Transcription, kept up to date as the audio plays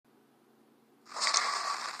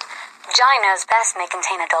Johnny Knows Best may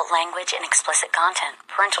contain adult language and explicit content.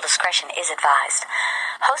 Parental discretion is advised.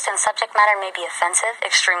 Host and subject matter may be offensive,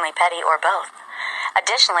 extremely petty, or both.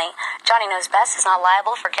 Additionally, Johnny Knows Best is not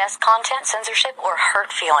liable for guest content, censorship, or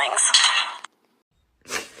hurt feelings.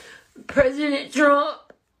 President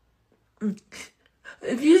Trump,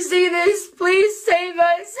 if you see this, please save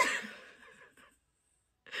us.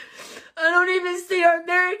 I don't even see our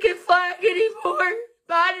American flag anymore.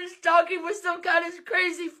 Biden's talking with some kind of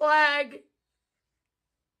crazy flag.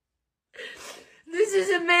 This is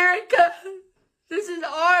America. This is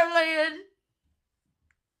our land.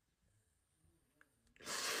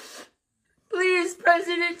 Please,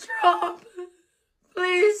 President Trump.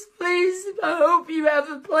 Please, please, I hope you have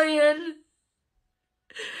a plan.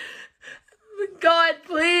 God,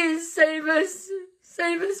 please save us.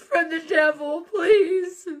 Save us from the devil,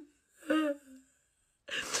 please.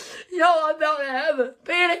 Y'all, I'm about to have a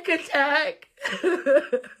panic attack.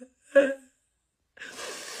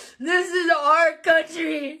 This is our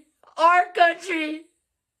country. Our country.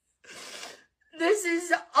 This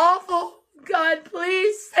is awful. God,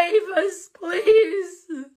 please save us, please.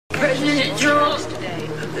 President Trump,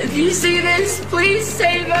 if you see this, please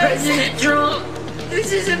save us. President Trump,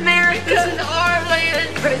 this is America. This is our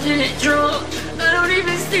land. President Trump, I don't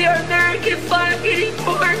even see our American flag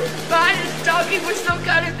anymore. Biden's talking with some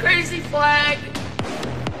kind of crazy flag.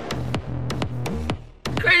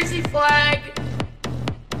 Crazy flag.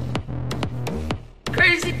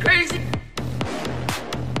 Crazy, crazy.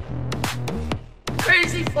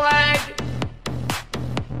 Crazy flag.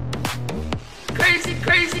 Crazy,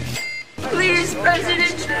 crazy. Please,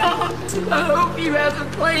 President Trump, I hope you have a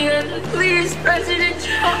plan. Please, President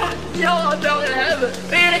Trump, y'all about to have a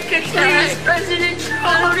panic attack. Please, President Trump,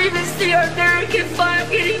 I don't even see our American flag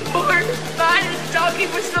anymore. Biden's talking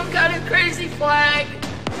with some kind of crazy flag.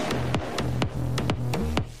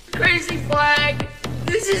 Crazy flag.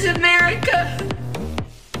 This is America.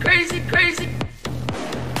 Crazy, crazy.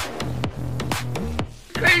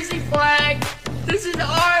 Crazy flag. This is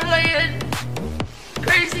our land.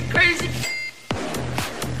 Crazy, crazy.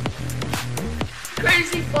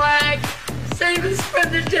 Crazy flag. Save us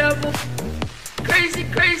from the devil. Crazy,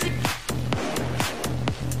 crazy.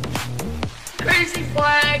 Crazy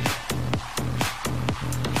flag.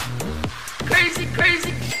 Crazy,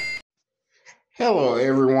 crazy. Hello,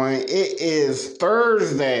 everyone. It is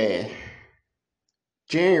Thursday,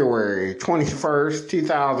 January 21st,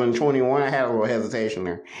 2021. I had a little hesitation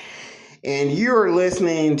there. And you're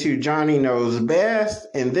listening to Johnny Knows Best,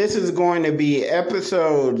 and this is going to be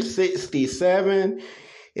episode 67.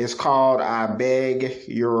 It's called I Beg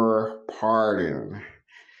Your Pardon.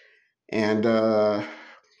 And I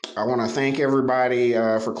want to thank everybody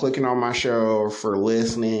for clicking on my show, for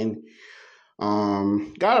listening.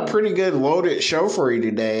 Got a pretty good loaded show for you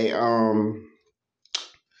today.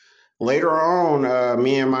 Later on,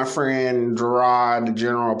 me and my friend Gerard,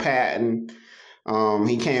 General Patton,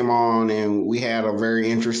 he came on and we had a very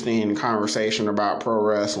interesting conversation about pro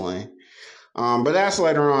wrestling. But that's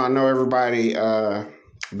later on. I know everybody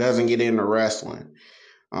doesn't get into wrestling.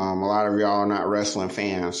 A lot of y'all are not wrestling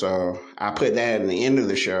fans. So I put that in the end of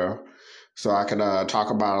the show so I could talk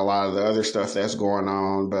about a lot of the other stuff that's going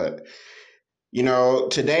on. But, you know,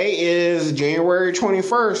 today is January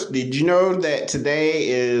 21st. Did you know that today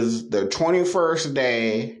is the 21st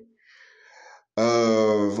day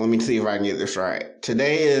of, let me see if I can get this right.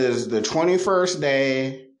 Today is the 21st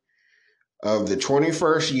day of the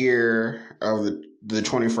 21st year of the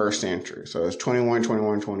 21st century. So it's 21,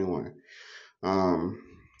 21, 21.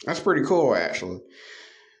 That's pretty cool, actually.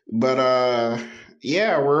 But,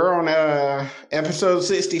 yeah, we're on episode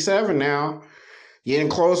 67 now. Getting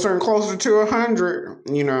closer and closer to 100.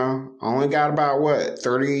 You know, I only got about,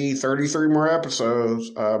 33 more episodes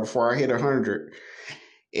before I hit 100.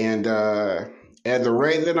 And at the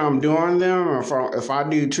rate that I'm doing them, if I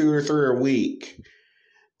do 2 or 3 a week,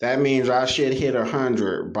 that means I should hit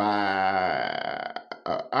 100 by,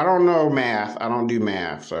 I don't know math. I don't do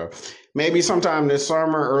math. So maybe sometime this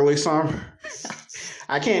summer, early summer.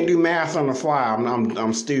 I can't do math on the fly.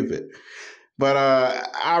 I'm stupid. But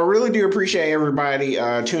I really do appreciate everybody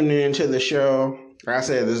tuning into the show. Like I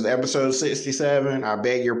said, this is episode 67. I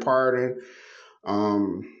beg your pardon.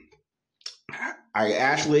 I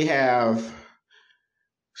actually have...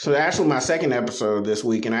 So actually my second episode this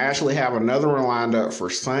week, and I actually have another one lined up for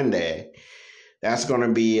Sunday. That's going to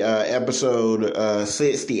be episode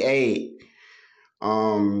 68,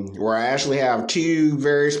 where I actually have 2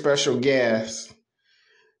 very special guests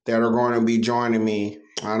that are going to be joining me.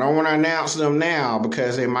 I don't want to announce them now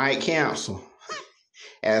because they might cancel,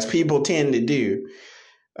 as people tend to do.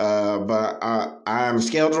 But I'm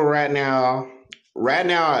scheduled right now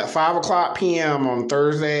at 5 o'clock p.m. on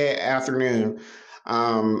Thursday afternoon.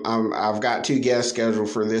 I've got 2 guests scheduled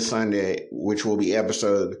for this Sunday, which will be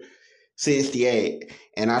episode 68,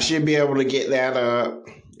 and I should be able to get that up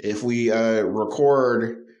if we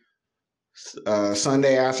record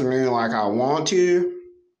Sunday afternoon like I want to.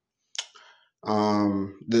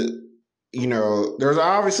 There's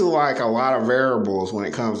obviously like a lot of variables when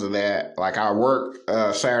it comes to that. Like I work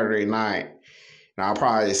Saturday night, and I'll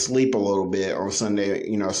probably sleep a little bit on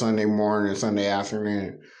Sunday, Sunday morning, Sunday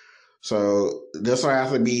afternoon. So this will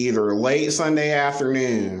have to be either late Sunday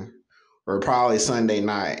afternoon or probably Sunday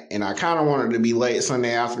night. And I kind of want it to be late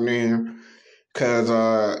Sunday afternoon because,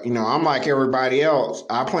 I'm like everybody else.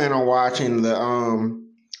 I plan on watching the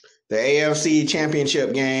AFC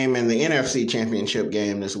Championship game and the NFC Championship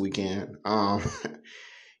game this weekend.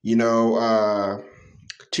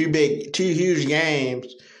 Two huge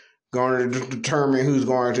games going to determine who's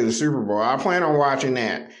going to the Super Bowl. I plan on watching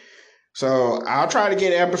that. So I'll try to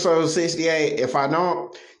get episode 68. If I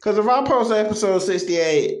don't, because if I post episode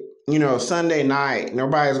 68, Sunday night,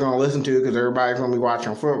 nobody's going to listen to it because everybody's going to be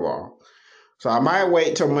watching football. So I might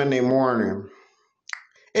wait till Monday morning.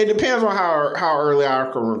 It depends on how early I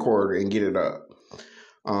can record it and get it up.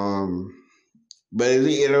 But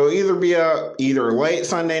it'll either be up either late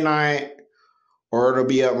Sunday night or it'll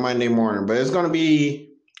be up Monday morning. But it's going to be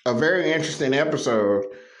a very interesting episode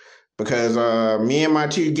because me and my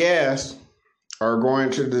 2 guests are going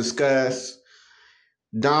to discuss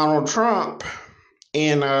Donald Trump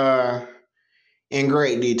in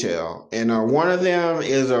great detail. And one of them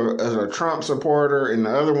is a Trump supporter, and the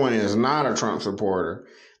other one is not a Trump supporter.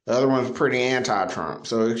 The other one's pretty anti-Trump.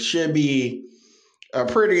 So it should be a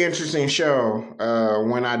pretty interesting show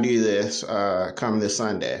when I do this come this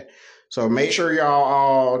Sunday. So make sure y'all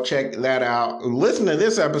all check that out. Listen to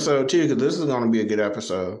this episode too, because this is going to be a good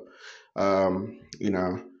episode.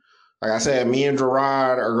 Like I said, me and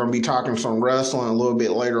Gerard are going to be talking some wrestling a little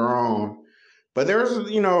bit later on. But there's,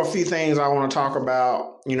 a few things I want to talk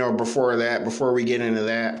about, before we get into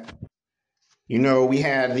that. We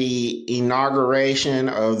had the inauguration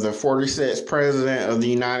of the 46th president of the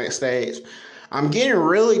United States. I'm getting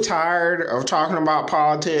really tired of talking about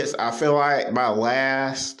politics. I feel like my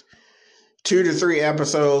last 2 to 3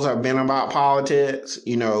 episodes have been about politics,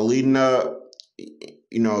 leading up,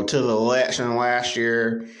 to the election last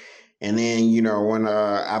year. And then, when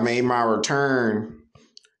I made my return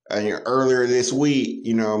earlier this week,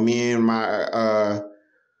 me and my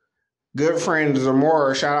good friend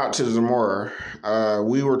Zamora, shout out to Zamora,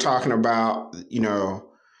 we were talking about,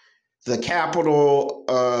 the Capitol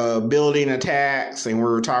building attacks, and we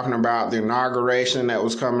were talking about the inauguration that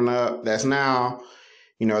was coming up. That's now,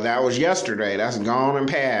 that was yesterday. That's gone and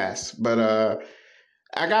passed. But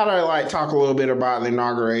I gotta talk a little bit about the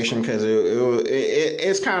inauguration because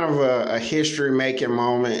it's kind of a history making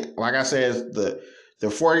moment. Like I said, the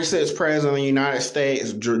 46th president of the United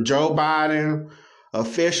States, Joe Biden,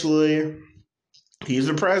 officially, he's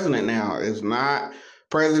the president now. It's not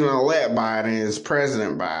President-elect Biden, it's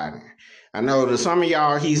President Biden. I know to some of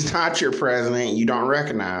y'all, he's not your president. You don't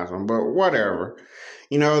recognize him, but whatever.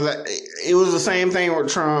 That it was the same thing with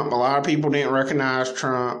Trump. A lot of people didn't recognize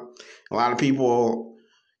Trump. A lot of people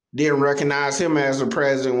didn't recognize him as the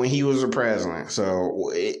president when he was the president.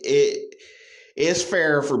 So it's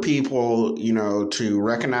fair for people, to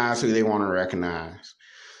recognize who they want to recognize.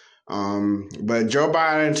 But Joe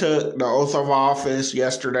Biden took the oath of office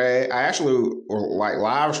yesterday. I actually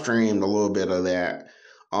live streamed a little bit of that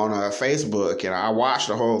on Facebook, and I watched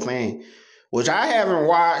the whole thing, which I haven't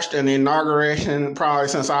watched an inauguration probably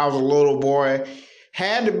since I was a little boy. It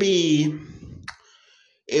had to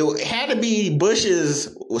be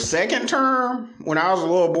Bush's second term when I was a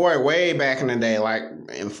little boy, way back in the day, like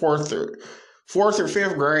in fourth or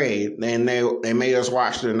fifth grade. And they made us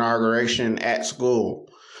watch the inauguration at school.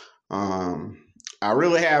 I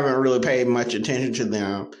really haven't paid much attention to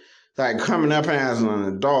them. Like coming up as an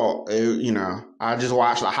adult, I just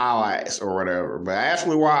watched the highlights or whatever. But I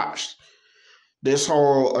actually watched this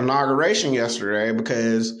whole inauguration yesterday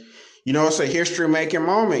because, it's a history-making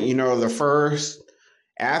moment. The first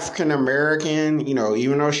African-American,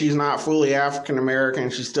 even though she's not fully African-American,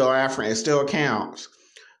 she's still African. It still counts.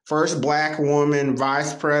 First black woman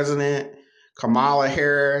vice president, Kamala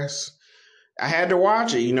Harris. I had to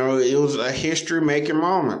watch it. It was a history-making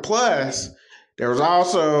moment. Plus, there was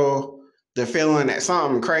also the feeling that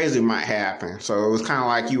something crazy might happen. So it was kind of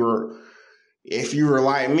like if you were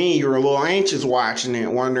like me, you were a little anxious watching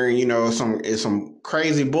it, wondering, if some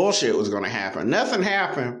crazy bullshit was going to happen. Nothing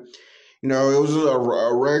happened. You know, it was a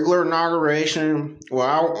regular inauguration.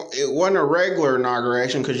 Well, it wasn't a regular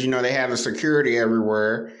inauguration because, you know, they had the security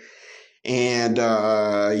everywhere. And,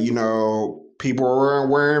 you know, people were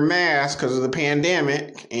wearing masks because of the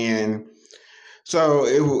pandemic. And so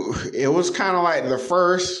it was kind of like the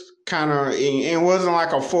first kind of, it wasn't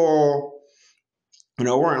like a full, you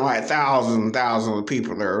know, weren't like thousands and thousands of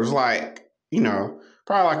people there. It was like, you know,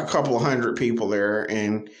 probably like a couple of hundred people there.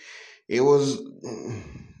 And it was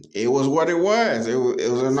what it was. It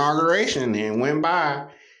was an inauguration and went by.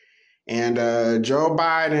 And Joe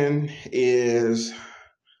Biden is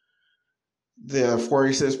the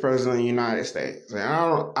 46th president of the United States. And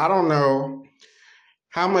I don't know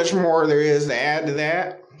how much more there is to add to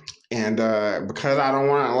that. And because I don't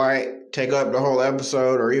want to like take up the whole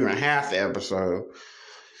episode or even half the episode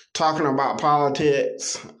talking about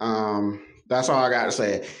politics, that's all I got to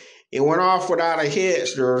say. It went off without a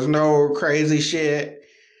hitch. There was no crazy shit.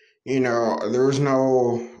 You know, there was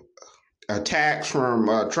no attacks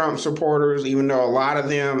from Trump supporters, even though a lot of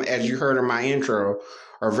them, as you heard in my intro,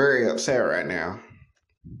 are very upset right now.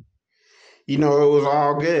 You know, it was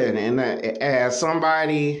all good. And as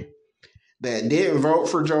somebody that didn't vote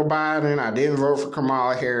for Joe Biden, I didn't vote for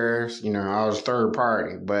Kamala Harris, you know, I was third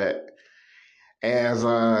party. But as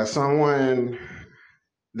someone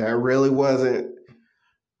that really wasn't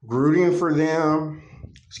rooting for them,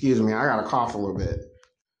 excuse me, I got to cough a little bit.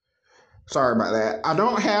 Sorry about that. I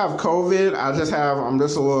don't have COVID. I'm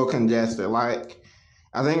just a little congested. Like,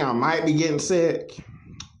 I think I might be getting sick,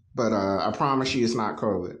 but I promise you it's not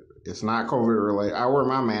COVID. It's not COVID related. I wear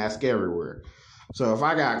my mask everywhere. So if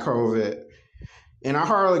I got COVID, and I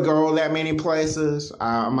hardly go that many places,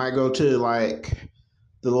 I might go to like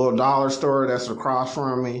the little dollar store that's across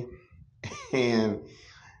from me, and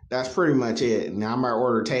that's pretty much it. Now I might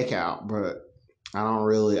order takeout, but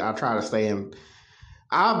I try to stay in.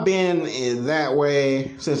 I've been that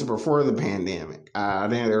way since before the pandemic.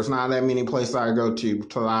 There's not that many places I go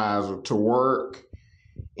to work,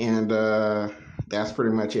 and that's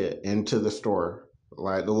pretty much it. And to the store,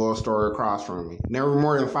 like the little store across from me. Never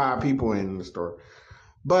more than 5 people in the store.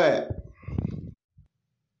 But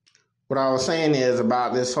what I was saying is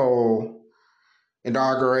about this whole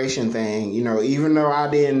inauguration thing. You know, even though I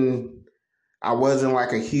wasn't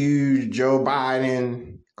like a huge Joe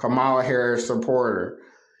Biden, Kamala Harris supporter.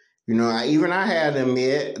 You know, I had to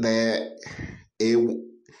admit that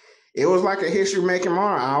it was like a history-making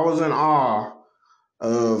moment. I was in awe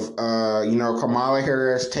of, you know, Kamala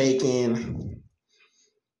Harris taking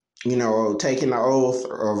the oath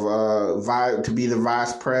of to be the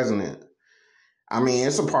vice president. I mean,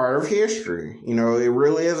 it's a part of history. You know, it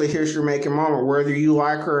really is a history-making moment, whether you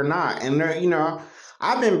like her or not. And, you know,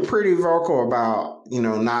 I've been pretty vocal about, you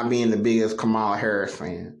know, not being the biggest Kamala Harris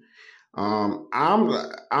fan. I'm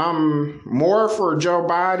more for Joe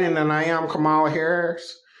Biden than I am Kamala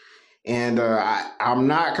Harris. And I'm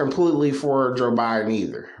not completely for Joe Biden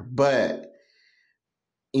either. But,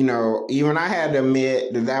 you know, even I had to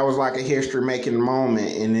admit that was like a history-making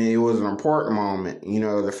moment, and it was an important moment, you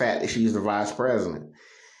know, the fact that she's the vice president.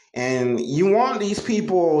 And you want these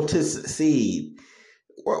people to succeed,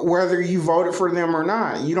 whether you voted for them or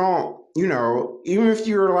not. You don't, you know, even if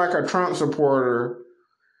you're like a Trump supporter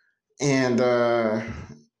and a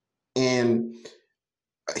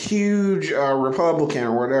huge Republican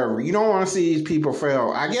or whatever, you don't want to see these people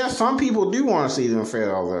fail. I guess some people do want to see them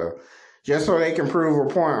fail, though, just so they can prove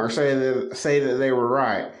a point or say that they were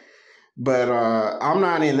right. But I'm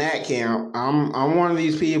not in that camp. I'm one of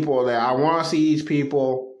these people that I want to see these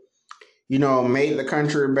people, you know, make the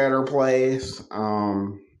country a better place.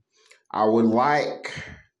 I would like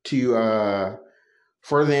to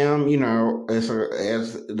for them, you know, as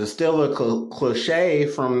the still a cliche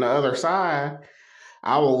from the other side,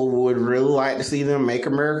 I would really like to see them make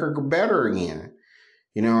America better again.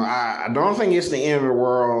 You know, I don't think it's the end of the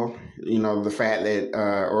world, you know, the fact that,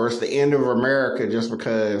 or it's the end of America just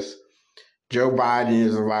because Joe Biden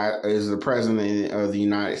is the president of the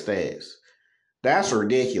United States. That's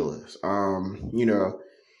ridiculous. You know,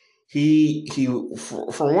 he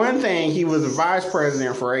for one thing, he was the vice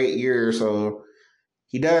president for 8 years, so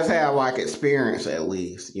he does have like experience at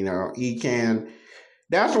least. You know, he can.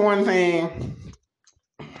 That's one thing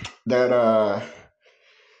that I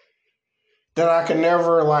can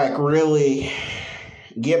never like really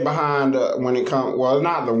get behind when it comes. Well,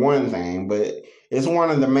 not the one thing, but it's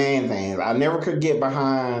one of the main things I never could get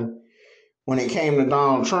behind when it came to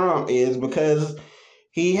Donald Trump, is because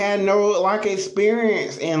he had no like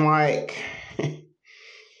experience in like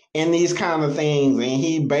in these kind of things, and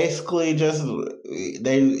he basically just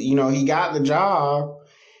he got the job,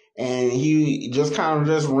 and he just kind of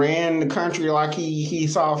just ran the country like he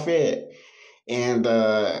saw fit. And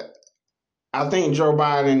I think Joe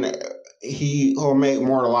Biden, he'll make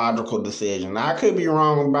more logical decisions. I could be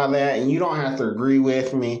wrong about that, and you don't have to agree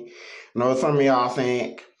with me. I know some of y'all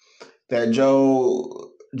think that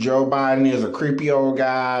Joe Biden is a creepy old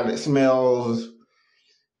guy that smells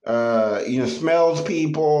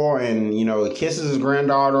people, and he kisses his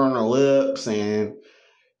granddaughter on the lips, and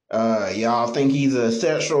y'all think he's a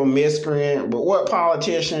sexual miscreant. But what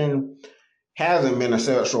politician hasn't been a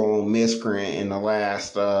sexual miscreant in the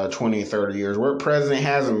last 20, 30 years? What president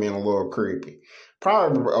hasn't been a little creepy?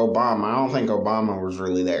 Probably Obama. I don't think Obama was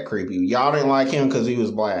really that creepy. Y'all didn't like him because he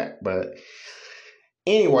was black. But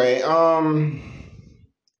anyway,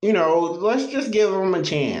 let's just give him a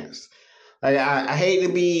chance. Like, I hate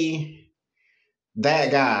to be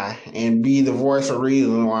that guy and be the voice of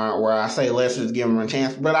reason where I say let's just give him a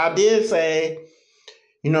chance. But I did say,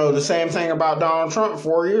 the same thing about Donald Trump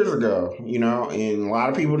 4 years ago, and a lot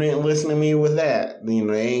of people didn't listen to me with that. They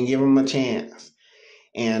didn't give him a chance.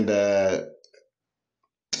 And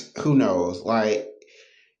who knows? Like,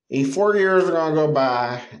 4 years are going to go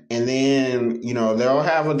by, and then, they'll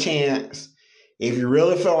have a chance. If you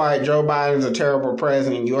really feel like Joe Biden's a terrible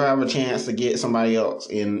president, you'll have a chance to get somebody else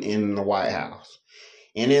in the White House.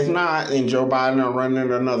 And if not, then Joe Biden will run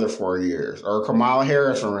it another 4 years. Or Kamala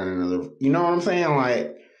Harris will run another. You know what I'm saying?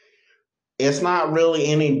 Like, it's not really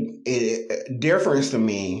any difference to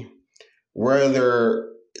me whether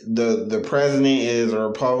the president is a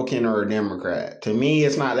Republican or a Democrat. To me,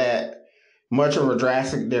 it's not that much of a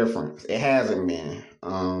drastic difference. It hasn't been.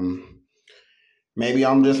 Maybe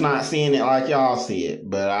I'm just not seeing it like y'all see it,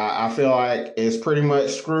 but I feel like it's pretty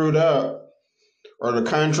much screwed up, or the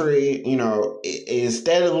country, is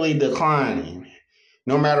steadily declining.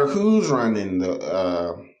 No matter who's running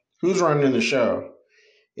the show,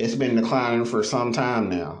 it's been declining for some time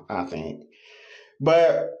now, I think.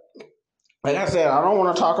 But like I said, I don't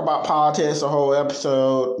want to talk about politics the whole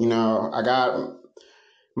episode. I got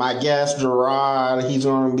my guest Gerard.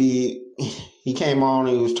 He came on,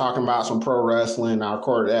 he was talking about some pro wrestling. I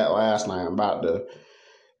recorded that last night. I'm about to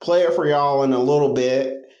play it for y'all in a little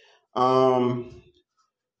bit.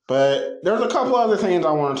 But there's a couple other things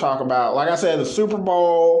I want to talk about. Like I said, the Super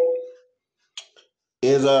Bowl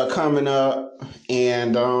is coming up.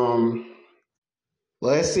 And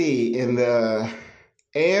let's see, in the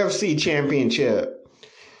AFC Championship,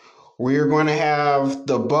 we're going to have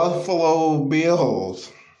the Buffalo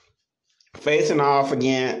Bills facing off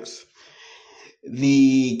against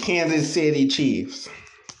the Kansas City Chiefs.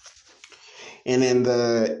 And in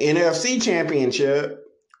the NFC Championship,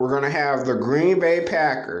 we're going to have the Green Bay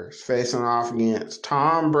Packers facing off against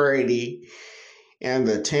Tom Brady and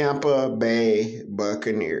the Tampa Bay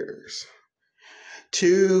Buccaneers.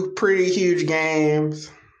 Two pretty huge games.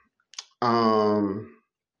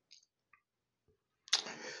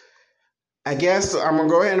 I guess I'm going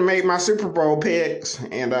to go ahead and make my Super Bowl picks,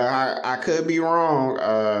 and I could be wrong,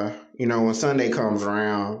 when Sunday comes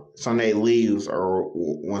around, Sunday leaves, or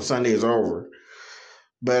when Sunday is over.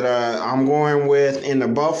 But I'm going with, in the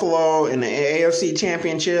AFC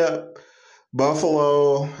Championship,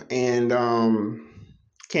 Buffalo and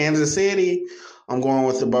Kansas City, I'm going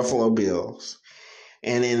with the Buffalo Bills.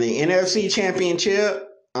 And in the NFC Championship,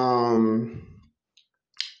 I'm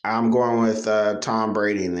going with Tom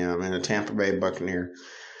Brady and them and the Tampa Bay Buccaneers.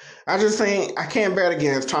 I just think I can't bet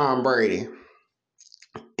against Tom Brady.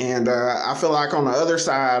 And I feel like on the other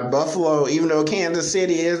side, Buffalo, even though Kansas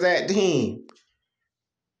City is that team,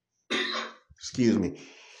 excuse me,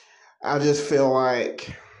 I just feel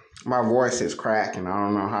like my voice is cracking. I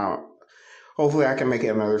don't know how. Hopefully I can make it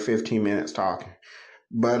another 15 minutes talking.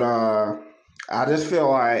 But I just feel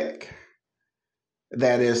like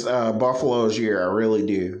that is Buffalo's year. I really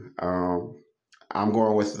do. I'm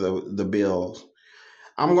going with the Bills.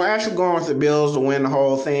 I'm actually going with the Bills to win the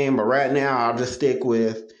whole thing, but right now I'll just stick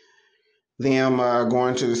with them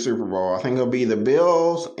going to the Super Bowl. I think it'll be the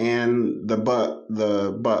Bills and the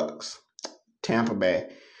Bucks, Tampa Bay,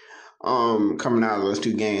 coming out of those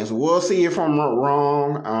two games. We'll see if I'm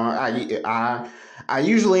wrong. I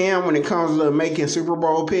usually am when it comes to making Super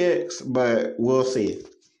Bowl picks, but we'll see.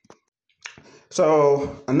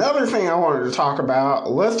 So another thing I wanted to talk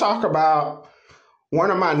about, let's talk about one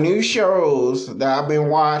of my new shows that I've been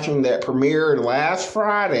watching that premiered last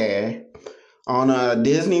Friday on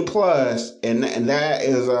Disney Plus, and that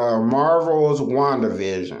is Marvel's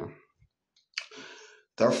WandaVision.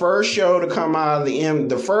 The first show to come out of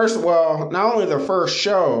not only the first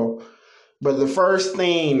show, but the first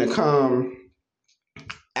thing to come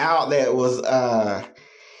out that was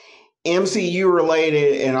MCU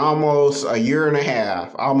related in almost a year and a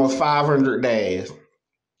half, almost 500 days.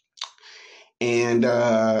 And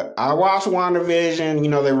I watched WandaVision. You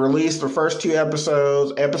know, they released the first 2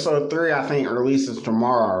 episodes. Episode 3, I think, releases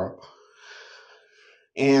tomorrow.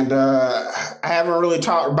 And I haven't really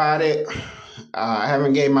talked about it. I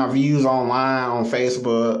haven't gave my views online on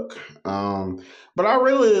Facebook. But I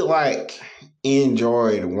really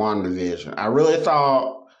enjoyed WandaVision. I really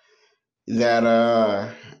thought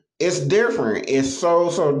that it's different. It's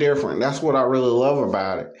so different. That's what I really love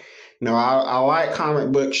about it. You know, I like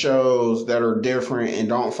comic book shows that are different and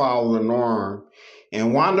don't follow the norm.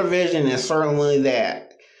 And WandaVision is certainly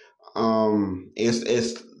that.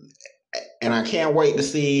 It's and I can't wait to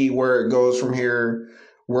see where it goes from here,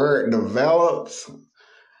 where it develops.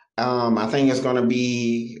 I think it's going to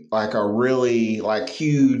be like a really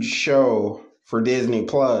huge show for Disney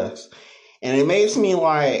Plus, and it makes me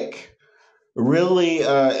really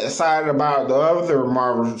excited about the other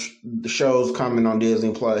Marvel shows coming on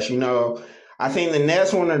Disney Plus. You know, I think the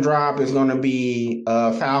next one to drop is going to be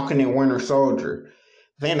Falcon and Winter Soldier.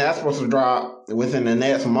 I think that's supposed to drop within the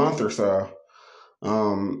next month or so.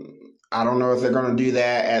 I don't know if they're going to do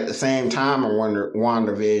that at the same time of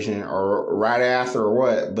WandaVision or right after or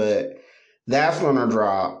what, but that's going to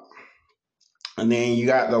drop. And then you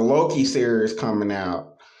got the Loki series coming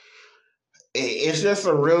out. It's just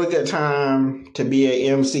a really good time to be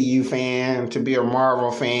an MCU fan, to be a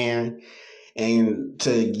Marvel fan, and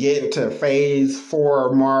to get into Phase 4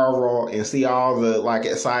 of Marvel and see all the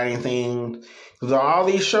exciting things. Because all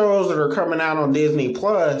these shows that are coming out on Disney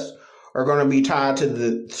Plus are going to be tied to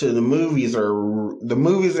the movies, or the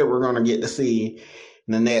movies that we're going to get to see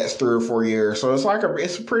in the next 3 or 4 years. So it's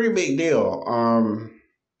a pretty big deal.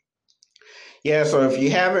 Yeah, so if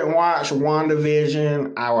you haven't watched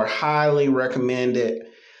WandaVision, I would highly recommend it.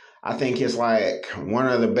 I think it's one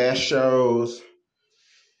of the best shows.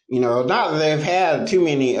 You know, not that they've had too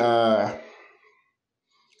many.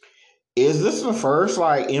 Is this the first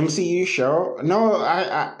MCU show? No,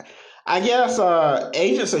 I guess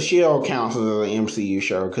Agents of S.H.I.E.L.D. counts as an MCU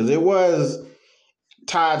show because it was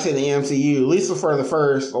tied to the MCU, at least for the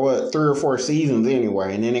first 3 or 4 seasons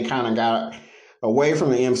anyway, and then it kind of got away from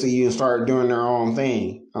the MCU and started doing their own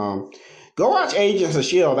thing. Go watch Agents of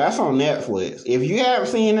S.H.I.E.L.D. That's on Netflix. If you haven't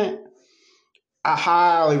seen it, I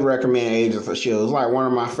highly recommend Agents of S.H.I.E.L.D. It's one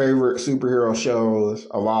of my favorite superhero shows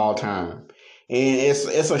of all time. And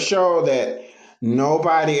it's a show that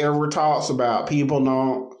nobody ever talks about. People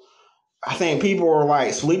don't. I think people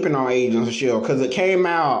were sleeping on Agents of S.H.I.E.L.D. because it came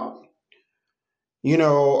out, you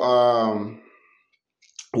know,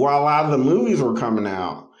 while a lot of the movies were coming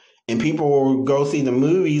out. And people would go see the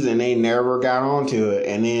movies and they never got onto it.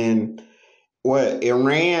 And then, it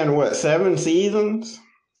ran, 7 seasons?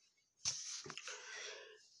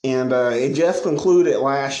 And it just concluded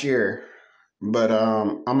last year. But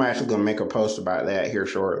I'm actually going to make a post about that here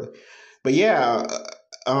shortly. But yeah,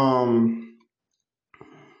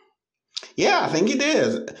 I think it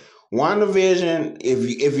is. WandaVision,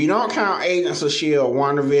 if you don't count Agents of S.H.I.E.L.D.,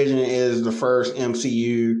 WandaVision is the first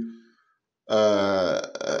MCU.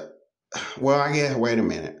 I guess, wait a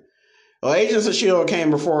minute. Well, Agents of S.H.I.E.L.D.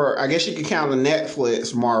 came before, I guess you could count the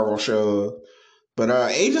Netflix Marvel show. But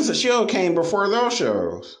Agents of S.H.I.E.L.D. came before those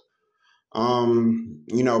shows.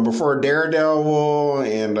 You know, before Daredevil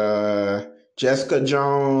and Jessica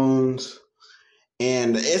Jones.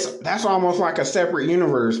 And that's almost like a separate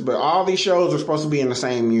universe, but all these shows are supposed to be in the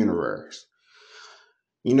same universe.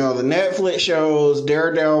 You know, the Netflix shows,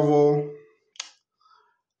 Daredevil,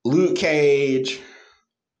 Luke Cage,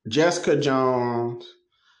 Jessica Jones,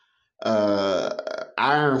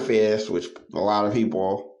 Iron Fist, which a lot of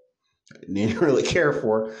people didn't really care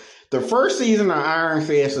for. The first season of Iron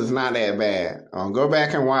Fist is not that bad. Go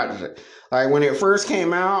back and watch it. When it first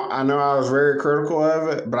came out, I know I was very critical of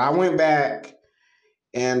it, but I went back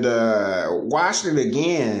and watched it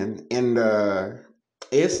again, and I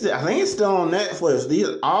think it's still on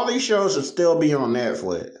Netflix. All these shows should still be on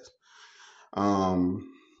Netflix.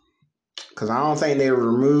 Because I don't think they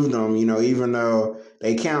removed them, you know, even though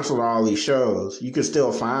they canceled all these shows. You can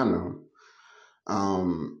still find them.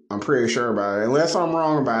 I'm pretty sure about it. Unless I'm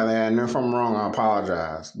wrong about that, and if I'm wrong, I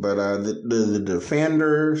apologize. But the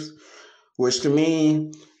Defenders, which to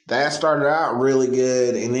me, that started out really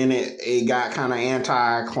good, and then it got kind of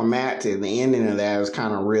anticlimactic. The ending of that was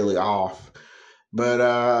kind of really off. But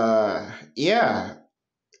yeah.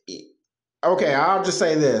 Okay, I'll just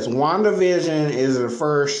say this. WandaVision is the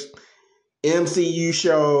first MCU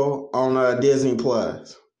show on Disney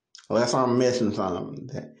Plus. Unless I'm missing something.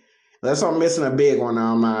 Unless I'm missing a big one that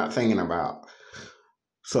I'm not thinking about.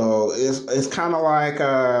 So it's kind of like,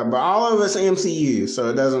 but all of it's MCU, so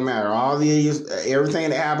it doesn't matter. Everything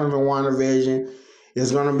that happens in WandaVision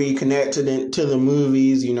is going to be connected to the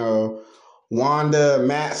movies. You know, Wanda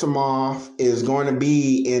Maximoff is going to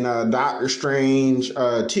be in Doctor Strange 2,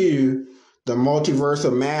 The Multiverse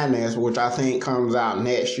of Madness, which I think comes out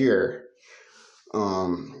next year.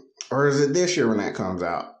 Or is it this year when that comes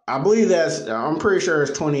out? I'm pretty sure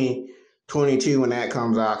it's 2022 when that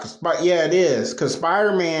comes out. But yeah, it is, because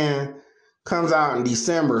Spider-Man comes out in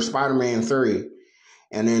December, Spider-Man 3.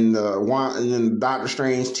 And then Doctor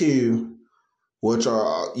Strange 2, which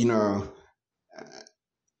are, you know,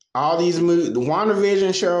 all these movies, the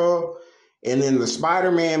WandaVision show, and then the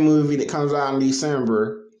Spider-Man movie that comes out in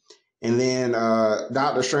December, and then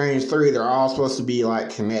Doctor Strange 3, they're all supposed to be like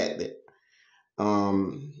connected.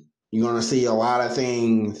 You're going to see a lot of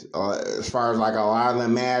things as far as like a lot of the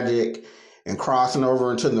magic and crossing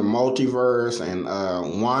over into the multiverse and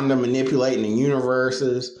Wanda manipulating the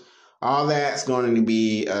universes. All that's going to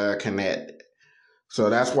be connected. So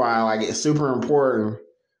that's why like it's super important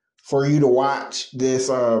for you to watch this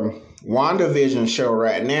WandaVision show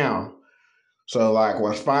right now. So like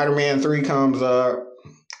when Spider-Man 3 comes up,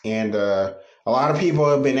 and a lot of people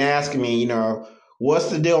have been asking me, you know, what's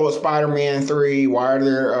the deal with Spider-Man 3? Why are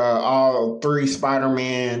there all three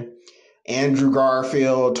Spider-Man, Andrew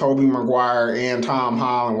Garfield, Tobey Maguire, and Tom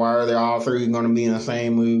Holland? Why are they all three going to be in the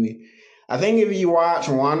same movie? I think if you watch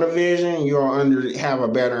WandaVision, you'll have a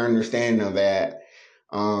better understanding of that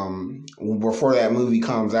before that movie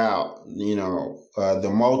comes out. You know, the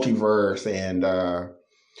multiverse and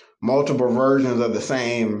multiple versions of the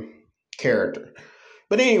same character.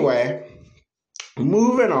 But anyway,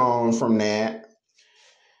 moving on from that.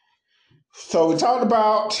 So we talked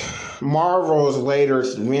about Marvel's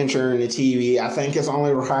latest venture in the TV. I think it's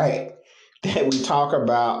only right that we talk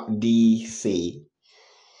about DC.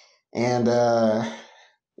 And,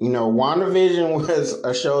 you know, WandaVision was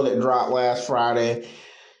a show that dropped last Friday.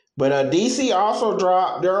 But DC also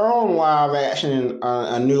dropped their own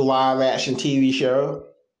a new live action TV show,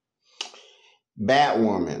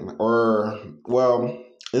 Batwoman.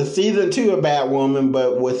 It's season 2 of Batwoman,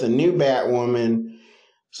 but with a new Batwoman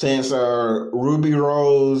since Ruby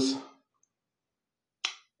Rose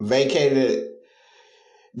vacated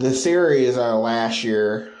the series last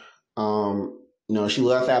year. You know, she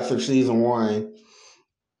left after season 1.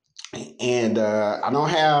 And I don't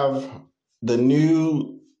have the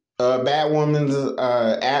new Batwoman's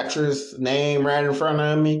actress name right in front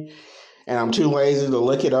of me, and I'm too lazy to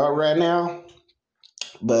look it up right now.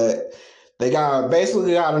 But they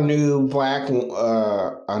basically got a new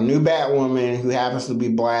Batwoman who happens to be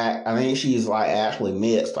black. I think she's like actually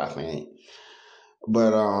mixed, I think.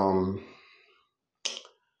 But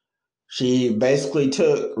she basically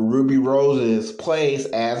took Ruby Rose's place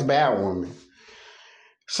as Batwoman.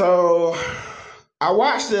 So I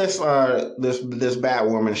watched this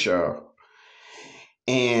Batwoman show,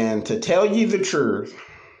 and to tell you the truth,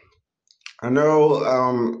 I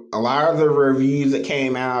know a lot of the reviews that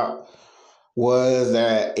came out was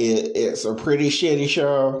that it's a pretty shitty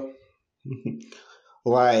show.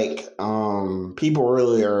 Like people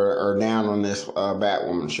really are down on this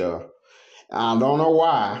Batwoman show. I don't know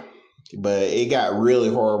why, but it got really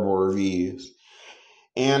horrible reviews.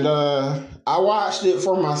 And I watched it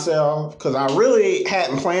for myself because I really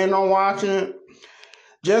hadn't planned on watching it.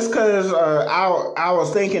 Just because I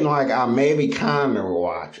was thinking like I maybe kind of would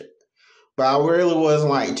watch it. But I really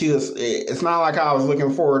wasn't like too. It's not like I was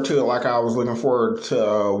looking forward to it like I was looking forward to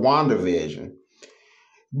WandaVision.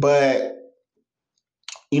 But,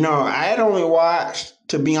 you know, I had only watched,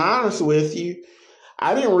 to be honest with you,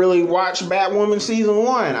 I didn't really watch Batwoman season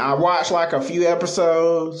 1. I watched like a few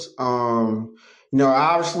episodes. You know,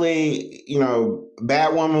 obviously, you know,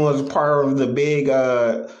 Batwoman was part of the big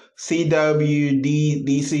CW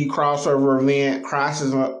DC crossover event,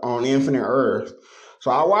 Crisis on Infinite Earth. So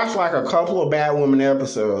I watched like a couple of Batwoman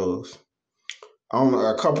episodes, on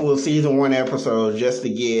a couple of season 1 episodes, just to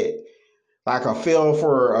get like a feel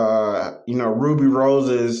for, you know, Ruby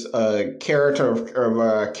Rose's character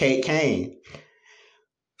of Kate Kane.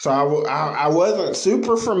 So I wasn't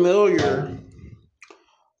super familiar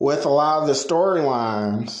with a lot of the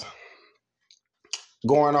storylines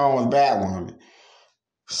going on with Batwoman.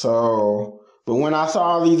 So, but when I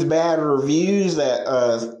saw these bad reviews that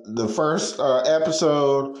the first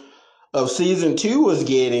episode of season 2 was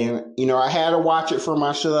getting, you know, I had to watch it for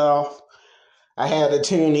myself. I had to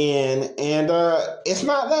tune in, and it's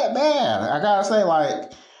not that bad. I gotta say,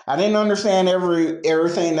 like, I didn't understand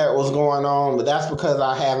everything that was going on, but that's because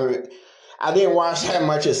I didn't watch that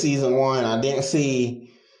much of season 1. I didn't see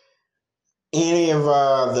any of a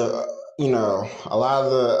lot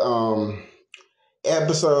of the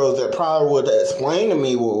episodes that probably would explain to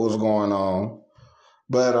me what was going on.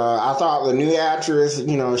 But I thought the new actress,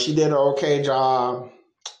 she did an okay job,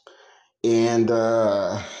 and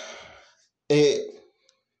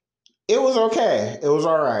it was okay. It was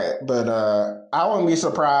all right, but I wouldn't be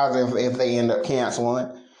surprised if they end up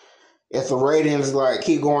canceling. If the ratings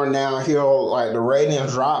keep going downhill, the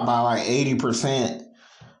ratings drop by 80%.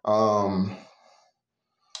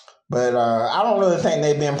 But I don't really think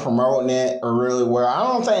they've been promoting it or really well. I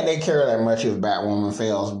don't think they care that much if Batwoman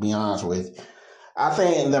fails, to be honest with you. I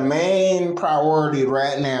think the main priority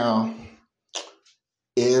right now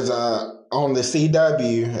is on the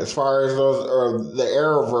CW, as far as those or the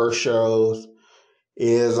Arrowverse shows,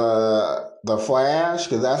 is The Flash,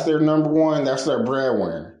 because that's their number one, that's their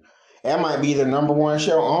breadwinner. That might be the number one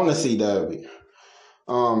show on the CW.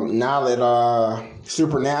 Now that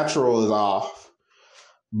Supernatural is off.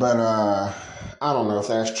 But I don't know if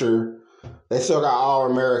that's true. They still got All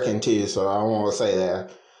American too, so I won't want to say that.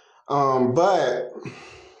 But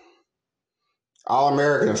All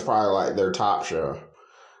American is probably their top show.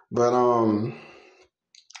 But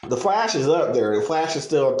The Flash is up there. The Flash is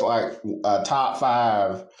still a top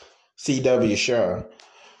 5 CW show.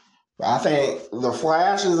 I think The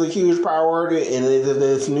Flash is a huge priority, and it is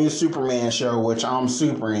this new Superman show, which I'm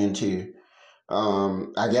super into.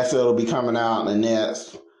 I guess it'll be coming out in the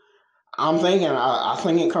next. I'm thinking, I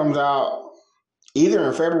think it comes out either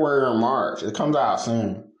in February or March. It comes out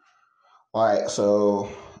soon. That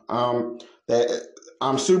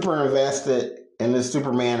I'm super invested in this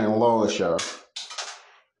Superman and Lois show.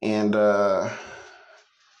 And,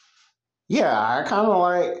 yeah, I kind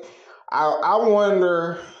of I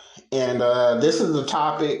wonder, and this is a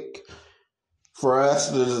topic for us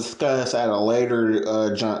to discuss at a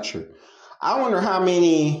later juncture. I wonder how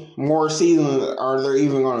many more seasons are there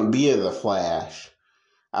even going to be of The Flash.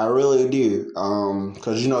 I really do.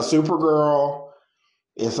 Because, Supergirl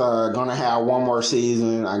is going to have one more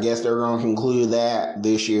season. I guess they're going to conclude that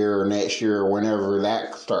this year or next year or whenever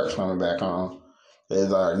that starts coming back on.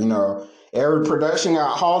 Because, every production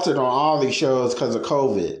got halted on all these shows because of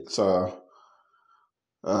COVID. So,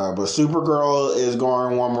 but Supergirl is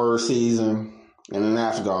going one more season, and then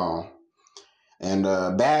that's gone. And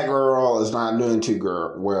Batgirl is not doing too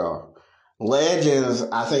well. Legends,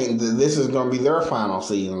 I think this is going to be their final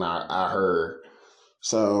season, I heard.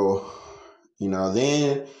 So,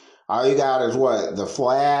 then all you got is what? The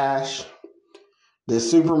Flash, the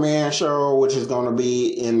Superman show, which is going to be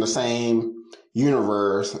in the same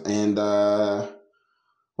universe, and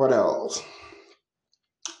what else?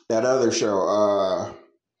 That other show,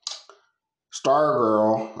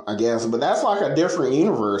 Stargirl, I guess. But that's a different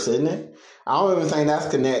universe, isn't it? I don't even think that's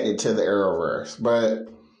connected to the Arrowverse. But,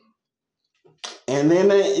 and then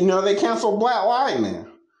they canceled Black Lightning.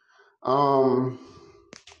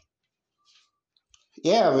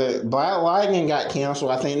 Yeah, the Black Lightning got canceled.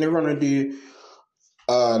 I think they're going to do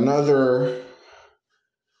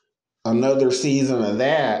another season of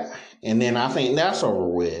that, and then I think that's over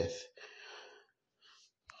with.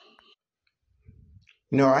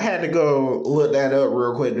 I had to go look that up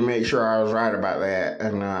real quick to make sure I was right about that,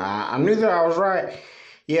 and I knew that I was right.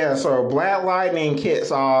 Yeah, so Black Lightning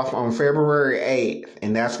kicks off on February 8th,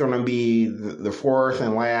 and that's going to be the fourth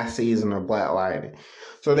and last season of Black Lightning.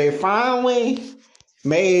 So they finally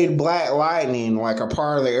made Black Lightning a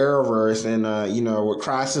part of the Arrowverse, and with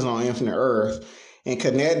Crisis on Infinite Earth, and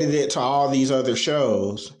connected it to all these other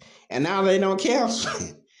shows, and now they don't cancel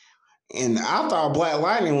it. And I thought Black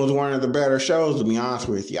Lightning was one of the better shows, to be honest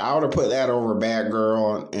with you. I would have put that over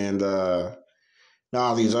Batgirl and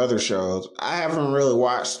all these other shows. I haven't really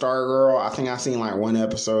watched Stargirl. I think I've seen one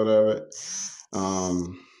episode of it. I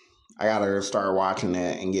gotta start watching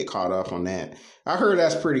that and get caught up on that. I heard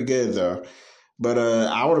that's pretty good though. But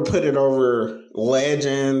I would have put it over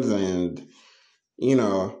Legends, and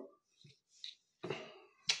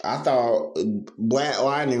I thought Black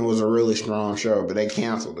Lightning was a really strong show, but they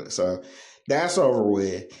canceled it. So that's over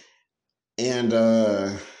with. And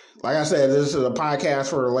like I said, this is a podcast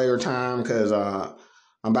for a later time because I'm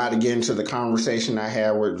about to get into the conversation I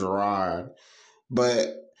had with Gerard. But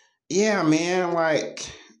yeah, man,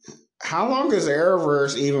 how long is the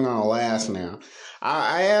Arrowverse even going to last now?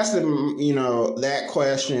 I asked him, that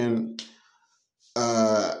question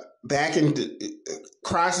back in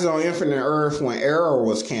Crisis on Infinite Earth when Arrow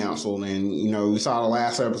was canceled, and we saw the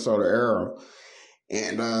last episode of Arrow,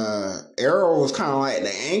 and Arrow was kind of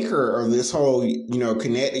the anchor of this whole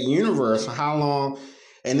connected universe. How long?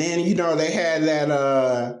 And then they had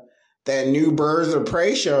that new Birds of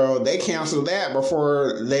Prey show, they canceled that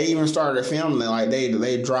before they even started filming it. Like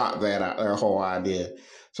they dropped their whole idea.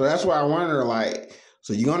 So that's why I wonder, like,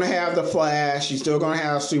 so you're gonna have the Flash, you're still gonna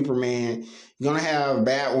have Superman, you're gonna have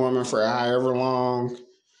Batwoman for however long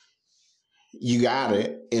you got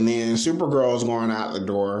it, and then Supergirl's going out the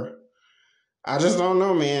door. I just don't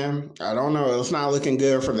know, man. I don't know. It's not looking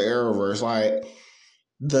good for the Arrowverse. Like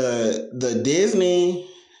the Disney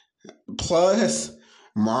Plus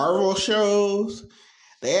Marvel shows,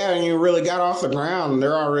 they haven't even really got off the ground, and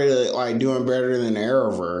they're already like doing better than the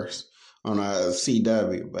Arrowverse on a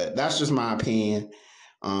CW. But that's just my opinion.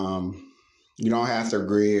 You don't have to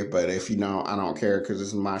agree, but if you don't, I don't care because this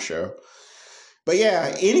is my show. But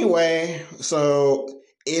yeah, anyway, so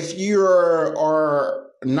if you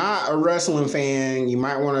are not a wrestling fan, you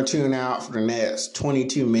might want to tune out for the next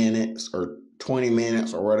 22 minutes or 20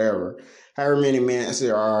 minutes or whatever, however many minutes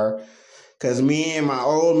there are. Because me and my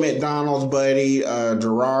old McDonald's buddy,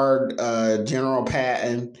 Gerard General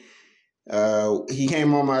Patton, he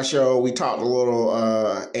came on my show. We talked a little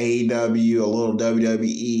AEW, a little WWE.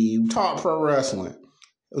 We talked pro wrestling.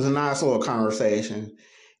 It was a nice little conversation.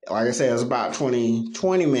 Like I said, it was about 20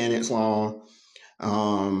 minutes long.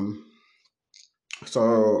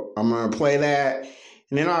 So I'm going to play that,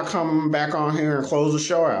 and then I'll come back on here and close the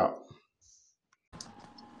show out.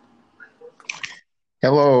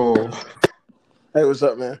 Hello. Hey, what's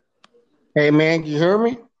up, man? Hey, man, can you hear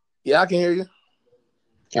me? Yeah, I can hear you.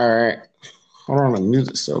 All right. Hold on, the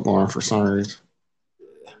music's still going for some reason.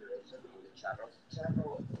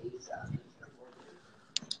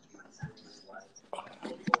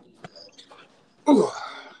 Ooh.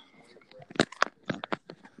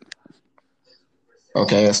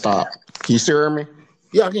 Okay, it stopped. Can you still hear me?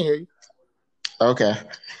 Yeah, I can hear you. Okay.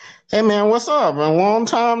 Hey, man, what's up? A long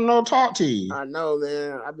time no talk to you. I know,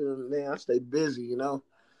 man. I stay busy, you know.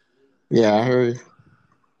 Yeah, I hear you.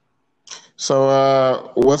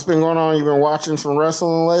 So, what's been going on? You been watching some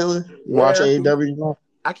wrestling lately? Watch AEW?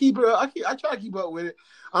 I try to keep up with it.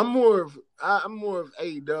 I'm more of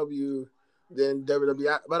AEW than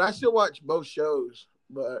WWE, but I still watch both shows.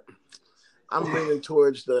 But I'm leaning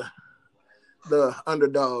towards the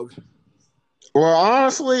underdog. Well,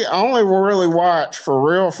 honestly, I only really watch for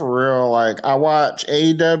real. Like, I watch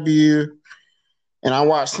AEW and I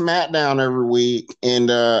watch SmackDown every week, and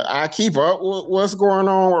I keep up with what's going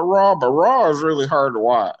on with Raw, but Raw is really hard to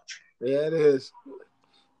watch. Yeah, it is.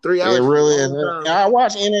 3 hours. It really is. I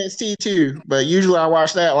watch NXT too, but usually I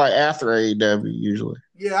watch that like after AEW usually.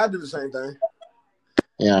 Yeah, I do the same thing.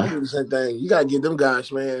 Yeah. I do the same thing. You gotta give them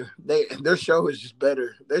guys, man. Their show is just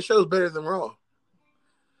better. Their show is better than Raw.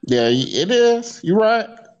 Yeah, it is. You're right.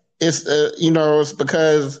 It's it's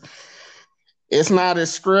because it's not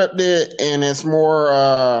as scripted, and it's more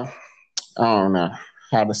I don't know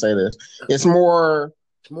how to say this. It's more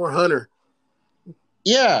Hunter.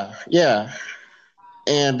 Yeah.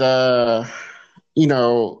 And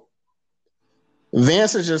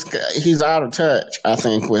Vince is he's out of touch, I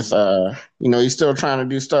think, with he's still trying to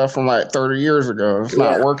do stuff from like 30 years ago. It's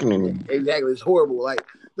not working anymore. Exactly. It's horrible.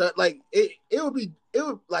 It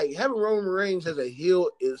would like having Roman Reigns as a heel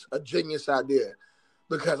is a genius idea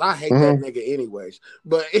because I hate that nigga anyways.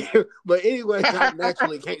 But anyways, I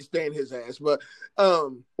naturally can't stand his ass. But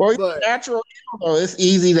he's natural heel though. It's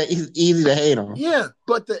easy to hate him. Yeah,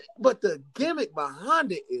 but the gimmick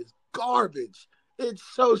behind it is garbage. It's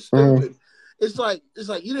so stupid. It's like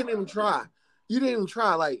you didn't even try.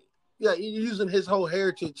 Like, yeah, you're using his whole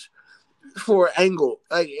heritage for an angle.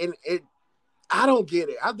 Like, and I don't get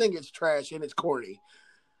it. I think it's trash and it's corny.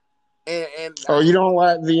 And you don't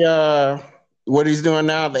like the what he's doing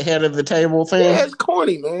now, the head of the table thing? Yeah, it's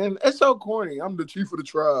corny, man. It's so corny. I'm the chief of the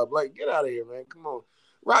tribe. Like, get out of here, man. Come on.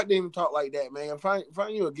 Rock didn't even talk like that, man. Find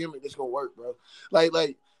you a gimmick that's gonna work, bro.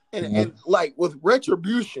 And like with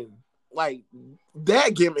Retribution, like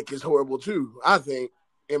that gimmick is horrible too, I think.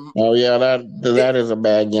 That is a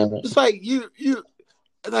bad gimmick. It's like you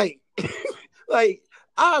like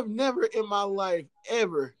I've never in my life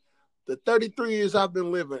ever, the 33 years I've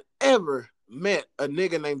been living, ever met a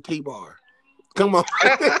nigga named T-Bar. Come on.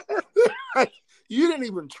 You didn't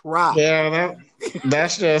even try. Yeah,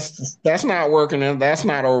 that's not working, and that's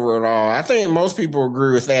not over at all. I think most people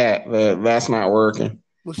agree with that that's not working.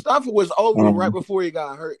 Mustafa was over right before he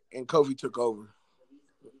got hurt, and Kofi took over.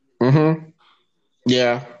 Mm-hmm.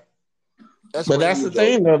 Yeah. That's the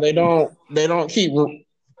thing, though. They don't keep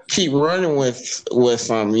running with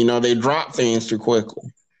something. They drop things too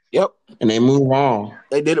quickly. Yep. And they move on.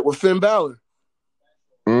 They did it with Finn Balor.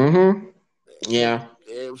 Mm-hmm. Yeah.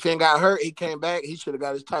 If Finn got hurt, he came back. He should have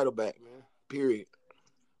got his title back, man. Period.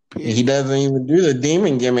 He doesn't even do the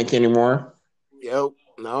demon gimmick anymore. Yep.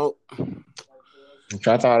 No. Which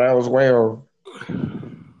I thought that was way over.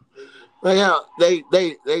 But yeah,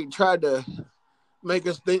 they tried to make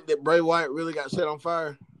us think that Bray Wyatt really got set on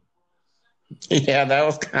fire. Yeah, that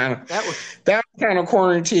was kind of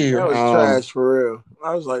corny too. That was trash for real.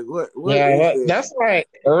 I was like, what is this? That's like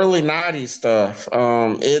early '90s stuff.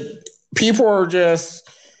 People are just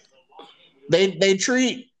they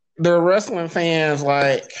treat the wrestling fans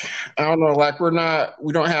like, I don't know, like we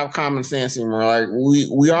don't have common sense anymore. Like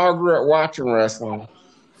we all grew up watching wrestling.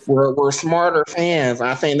 We're smarter fans.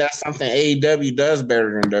 I think that's something AEW does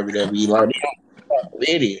better than WWE. Like, they don't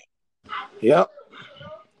idiot. Yep,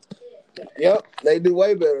 they do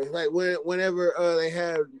way better. Like whenever they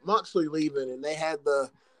had Moxley leaving and they had the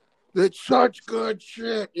such good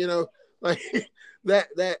shit, you know, like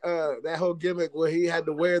that whole gimmick where he had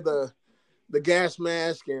to wear the gas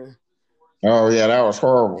mask and. Oh yeah, that was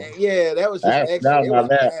horrible. Yeah, that was just extra. It was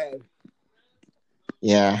bad.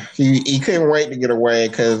 Yeah, he couldn't wait to get away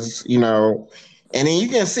because, you know, and then you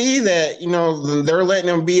can see that, you know, they're letting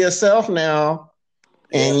him be himself now,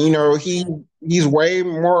 and you know he's way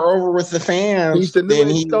more over with the fans. He's the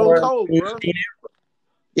new Stone Cold, bro.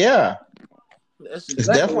 Yeah, that's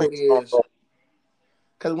exactly what it is.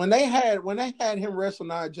 Because when they had him wrestle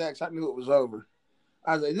Nia Jax, I knew it was over.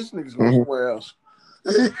 I was like, this nigga's going somewhere else.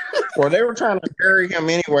 Well, they were trying to bury him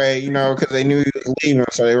anyway, you know, because they knew he was leaving,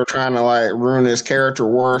 so they were trying to like ruin his character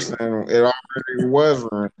worse than it already was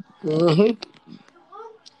ruined. Mm-hmm.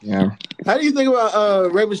 Yeah. How do you think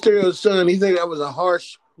about Rey Mysterio's son? You think that was a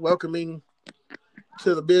harsh welcoming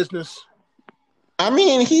to the business? I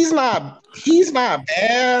mean, he's not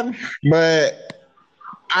bad, but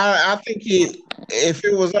I think if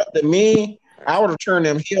it was up to me, I would have turned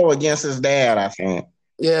him heel against his dad, I think.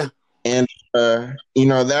 Yeah. And, you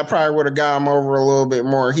know, that probably would have got him over a little bit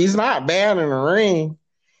more. He's not bad in the ring.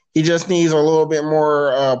 He just needs a little bit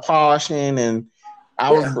more polishing, and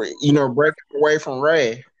I was, you know, breaking away from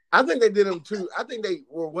Ray. I think they did him too. I think they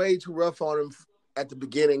were way too rough on him at the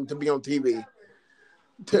beginning to be on TV.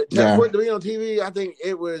 For it to be on TV, I think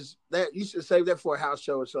it was that you should save that for a house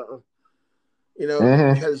show or something. You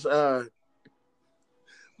know, because,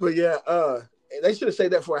 but yeah, they should have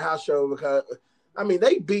saved that for a house show because. I mean,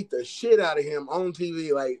 they beat the shit out of him on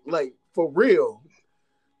TV, like for real.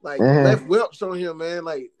 Like left whelps on him, man.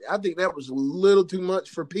 Like I think that was a little too much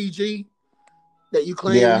for PG that you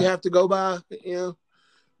claim you have to go by, you know.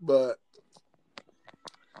 But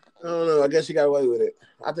I don't know. I guess he got away with it.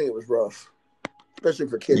 I think it was rough, especially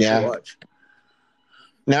for kids to watch.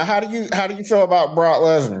 Now, how do you feel about Brock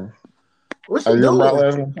Lesnar? What's he doing? Brock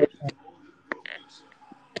Lesnar?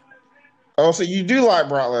 Oh, so you do like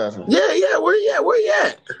Brock Lesnar? Yeah. Where you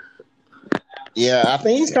at? Yeah, I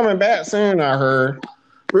think he's coming back soon, I heard.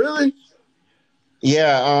 Really?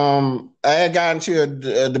 Yeah, I had gotten into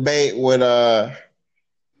a debate with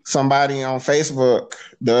somebody on Facebook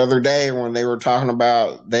the other day when they were talking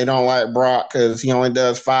about they don't like Brock because he only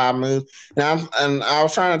does 5 moves. And I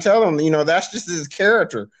was trying to tell them, you know, that's just his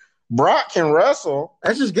character. Brock can wrestle.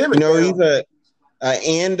 That's just gimmick. You know, he's a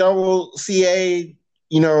NWCA,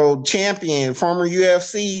 you know, champion, former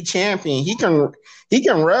UFC champion. He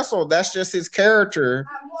can wrestle. That's just his character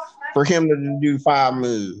for him to do 5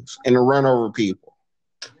 moves and to run over people.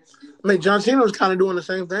 I mean, John Cena was kind of doing the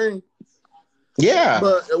same thing. Yeah.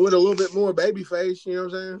 But with a little bit more baby face, you know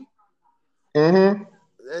what I'm saying?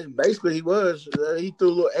 That's basically he was. He threw a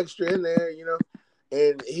little extra in there, you know.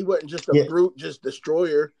 And he wasn't just a brute, just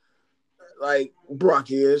destroyer like Brock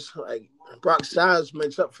is. Like, Brock's size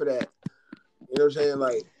makes up for that. You know what I'm saying?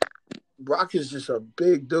 Like, Brock is just a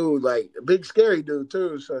big dude, like a big scary dude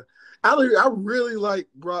too. So I really like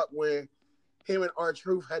Brock when him and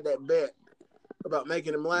R-Truth had that bet about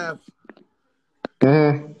making him laugh.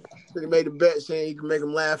 So he made a bet saying he can make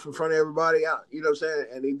him laugh in front of everybody out. You know what I'm saying?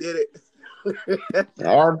 And he did it.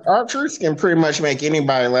 R-Truth can pretty much make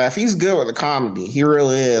anybody laugh. He's good with the comedy. He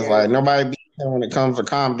really is. Like, nobody beats him when it comes to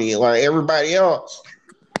comedy. Like, everybody else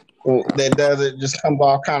that does it just comes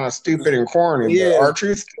off kind of stupid and corny. Yeah. But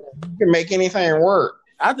R-Truth can make anything work.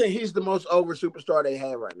 I think he's the most over superstar they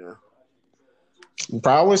have right now.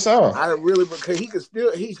 Probably so. I really, because he could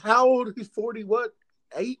still, he's how old? He's 40, what?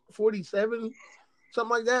 47? Something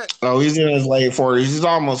like that. Oh, he's in his late 40s. He's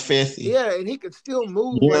almost 50. Yeah, and he could still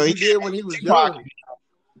move like he did when he was young.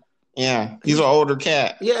 Yeah, he's an older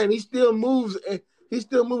cat. Yeah, and he still moves. He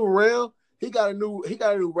still move around. He got a new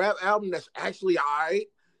rap album that's actually all right.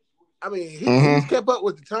 I mean, he's kept up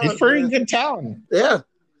with the times. He's pretty good talent. Yeah.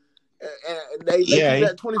 And they keep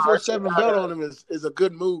that 24/7 belt on him is a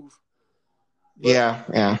good move. But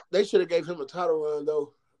yeah. They should have gave him a title run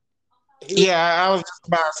though. Yeah, I was just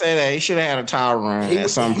about to say that he should have had a title run at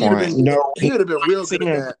some He'd have point. been he would have been real good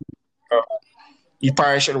at that. He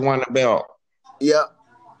probably should have won the belt. Yeah.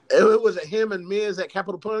 It was him and Miz at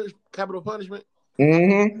Capital Punishment.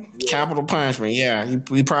 Mm-hmm. Yeah. Capital Punishment. Yeah,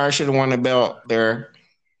 he probably should have won the belt there.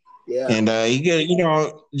 Yeah, and he could,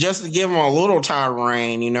 just to give him a little title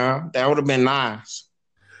reign, that would have been nice.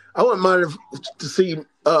 I wouldn't mind to see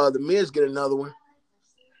the Miz get another one.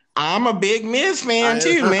 I'm a big Miz fan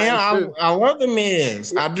too, man. I love the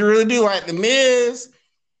Miz. I really do like the Miz.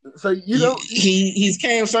 So he's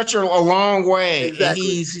came such a long way,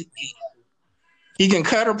 exactly. And he can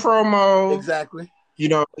cut a promo. Exactly.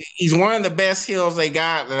 He's one of the best heels they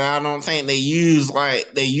got that I don't think they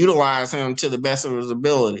utilize him to the best of his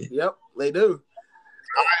ability. Yep, they do.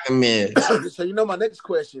 I like the Miz. So my next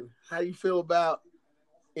question: how do you feel about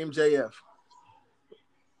MJF?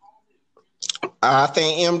 I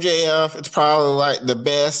think MJF is probably like the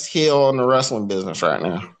best heel in the wrestling business right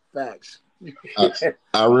now. Facts.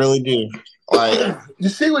 I really do. Like, you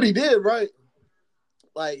see what he did, right?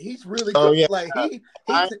 Like, he's really good. Yeah. Like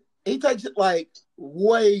he takes it like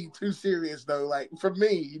way too serious though. Like, for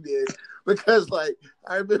me, he did, because like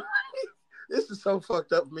I remember this is so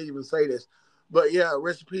fucked up for me to even say this, but yeah,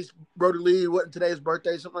 rest in peace, Brody Lee. Wasn't today's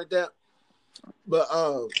birthday, something like that. But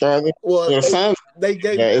they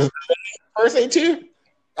gave his birthday too.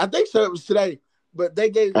 I think so. It was today, but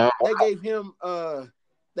they gave him the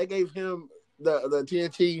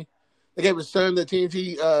TNT. They gave his son the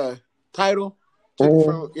TNT title.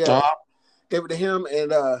 Gave it to him,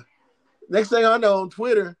 and next thing I know, on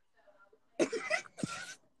Twitter,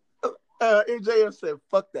 MJF said,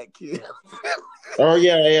 "Fuck that kid." Oh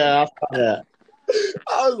yeah, I saw that.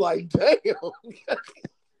 I was like, "Damn."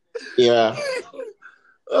 Yeah.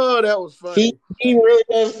 Oh, that was funny. He really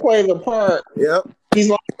does play the part. Yep. He's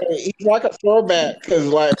like a throwback, because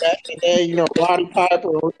like back in the day, Roddy Piper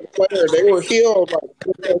and Ric Flair, they were healed like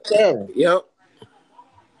 7. Yep.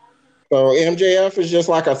 So MJF is just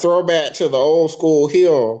like a throwback to the old school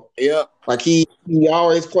heel. Yep. Like he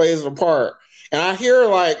always plays the part. And I hear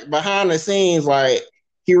like behind the scenes, like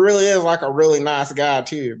he really is like a really nice guy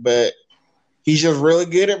too, but he's just really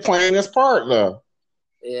good at playing his part though.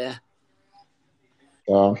 Yeah.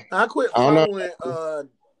 I quit following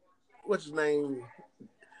what's his name?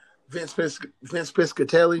 Vince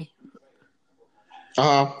Piscatelli.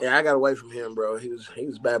 Uh-huh. Yeah, I got away from him, bro. He was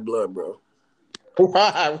bad blood, bro.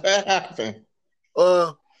 Why? What happened?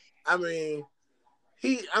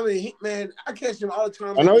 Man, I catch him all the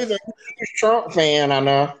time. I know he's a Trump fan, I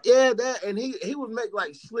know. Yeah, that, and he would make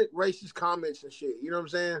like slick racist comments and shit. You know what I'm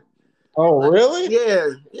saying? Oh, like, really? Yeah.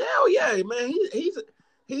 Yeah, oh yeah, man.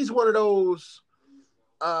 He's one of those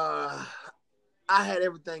I had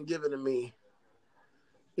everything given to me.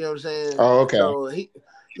 You know what I'm saying? Oh, okay.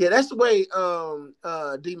 So that's the way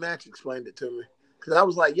D Max explained it to me. Because I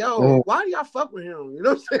was like, yo, why do y'all fuck with him? You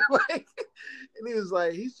know what I'm saying? Like, and he was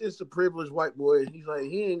like, he's just a privileged white boy. He's like,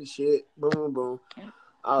 he ain't shit. Boom, boom, boom.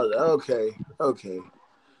 I was like, okay.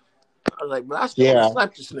 I was like, but I still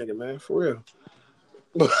slap this nigga, man, for real.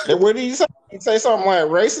 What did he say? He say something like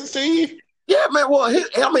racist to you? Yeah, man. Well, he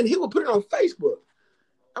would put it on Facebook.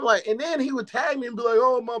 I'm like, and then he would tag me and be like,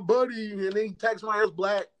 oh, my buddy. And then he tags my ass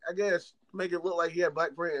black, I guess, to make it look like he had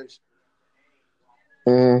black friends.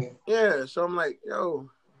 Yeah, so I'm like, yo,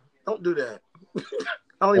 don't do that.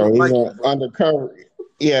 I don't even like it. Undercover.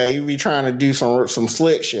 Yeah, you be trying to do some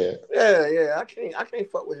slick shit. Yeah, I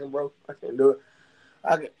can't fuck with him, bro. I can't do it.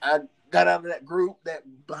 I got out of that group, that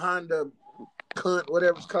behind the cunt,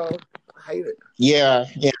 whatever it's called. I hate it. Yeah.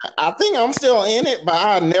 I think I'm still in it, but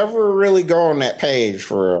I never really go on that page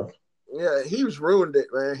for real. Yeah, he's ruined it,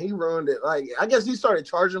 man. He ruined it. Like, I guess he started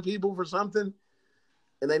charging people for something,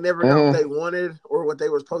 and they never got what they wanted or what they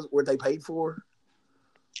paid for.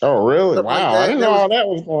 Oh, really? Something wow. Like I didn't know all that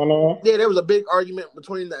was going on. Yeah, there was a big argument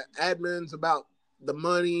between the admins about the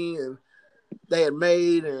money and they had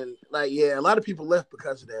made, and a lot of people left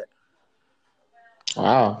because of that.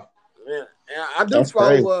 Wow. Yeah, I do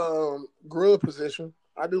follow Gorilla Position.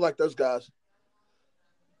 I do like those guys.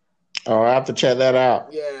 Oh, I have to check that out.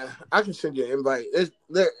 Yeah, I can send you an invite.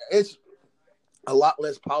 It's a lot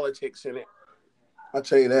less politics in it. I'll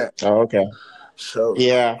tell you that. Oh, okay. So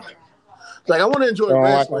yeah, like I want to enjoy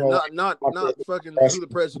wrestling, not fucking who the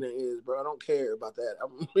president is, bro. I don't care about that.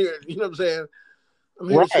 I'm here. You know what I'm saying? I'm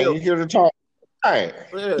here right. You're here to talk. Right.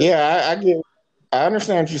 Yeah, I get. I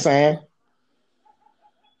understand what you're saying.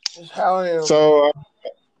 That's how I am. So,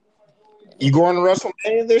 you going to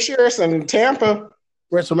WrestleMania this year? It's in Tampa.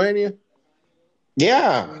 WrestleMania?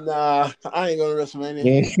 Yeah. Nah, I ain't going to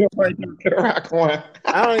WrestleMania. You're not going.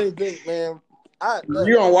 I don't even think, man.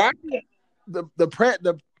 You gonna watch it?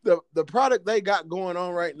 the product they got going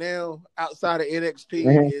on right now outside of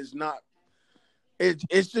NXT is not.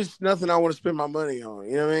 It's just nothing I want to spend my money on.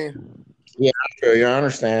 You know what I mean? Yeah, I feel you. I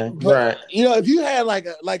understand. But Right. if you had like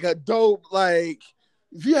a dope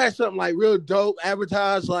if you had something like real dope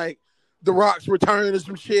advertised like The Rock's return or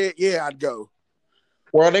some shit, yeah, I'd go.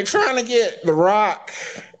 Well, they're trying to get The Rock.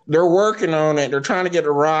 They're working on it. They're trying to get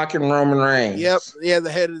The Rock and Roman Reigns. Yep. Yeah,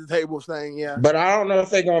 the head of the table thing. Yeah. But I don't know if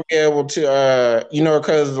they're going to be able to,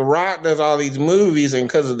 because The Rock does all these movies and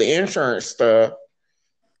because of the insurance stuff.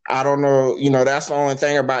 I don't know. That's the only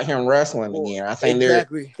thing about him wrestling again. I think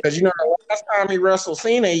exactly because the last time he wrestled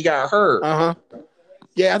Cena, he got hurt.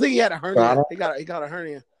 Yeah, I think he had a hernia. So he got a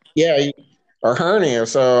hernia. Yeah, a hernia.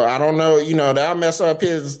 So I don't know. That'll mess up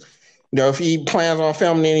his. If he plans on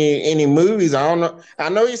filming any movies, I don't know. I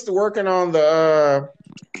know he's still working on the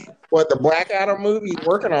Black Adam movie. He's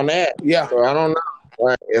working on that. Yeah. So I don't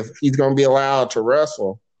know if he's going to be allowed to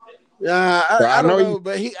wrestle. Yeah, I don't know,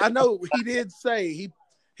 but I know he did say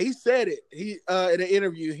he said it. He in an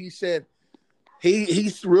interview he said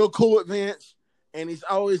he's real cool with Vince, and he's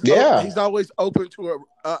always open to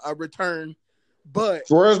a return. But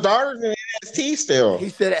for his daughter's in NXT still, he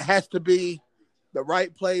said it has to be the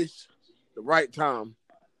right place, the right time.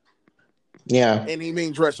 Yeah, and he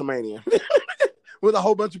means WrestleMania with a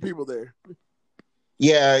whole bunch of people there.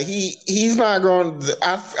 Yeah, he's not going.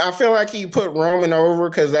 I feel like he put Roman over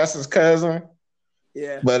because that's his cousin.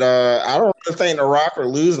 Yeah, but I don't really think The Rock are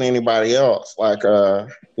losing anybody else. And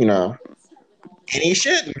he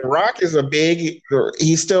shouldn't. The Rock is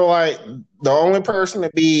he's still like the only person to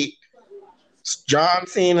beat John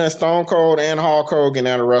Cena, Stone Cold, and Hulk Hogan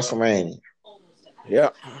at a WrestleMania. Yeah.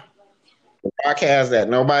 The Rock has that.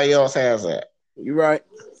 Nobody else has that. You're right.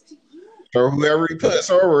 So whoever he puts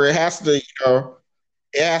over, it has to,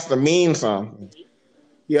 it has to mean something.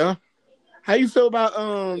 Yeah. How you feel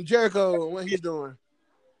about Jericho and what he's doing?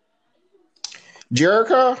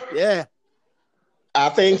 Jericho? Yeah. I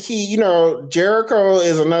think Jericho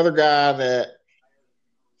is another guy that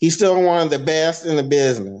he's still one of the best in the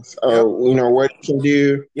business. What he can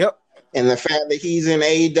do. Yep. And the fact that he's in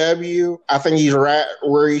AEW, I think he's right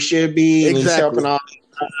where he should be. And he's helping all these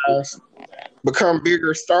guys become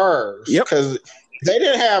bigger stars. Yep. Because if they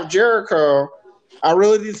didn't have Jericho, I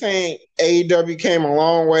really do think AEW came a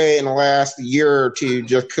long way in the last year or two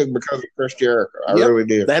just because of Chris Jericho. I really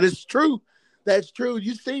do. That is true. That's true.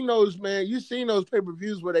 You've seen those, man. You've seen those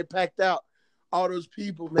pay-per-views where they packed out all those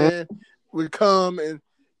people, man, would come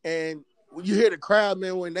and you hear the crowd,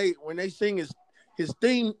 man, when they sing his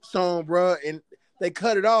theme song, bro, and they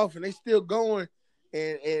cut it off and they still going,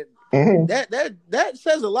 and that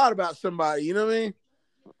says a lot about somebody. You know what I mean?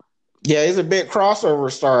 Yeah, he's a big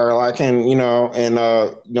crossover star, like in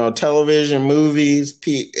television, movies.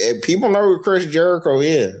 People know who Chris Jericho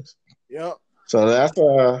is. Yep. So that's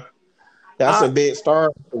a big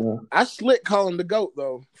star. I slick call him the GOAT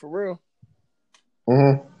though, for real.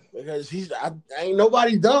 Mm-hmm. Because ain't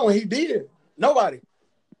nobody done what he did. Nobody.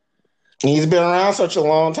 He's been around such a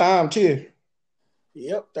long time too.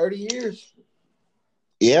 Yep, 30 years.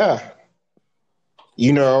 Yeah.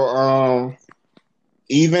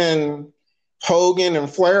 Even Hogan and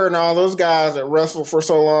Flair and all those guys that wrestled for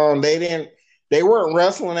so long, they weren't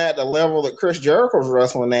wrestling at the level that Chris Jericho was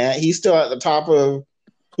wrestling at. He's still at the top of,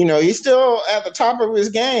 he's still at the top of his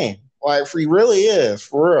game. Like, he really is,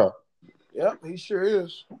 for real. Yep, he sure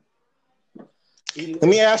is. Let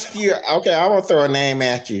me ask you, okay, I want to throw a name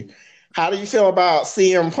at you. How do you feel about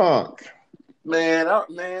CM Punk? Man. What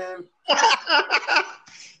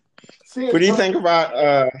do you think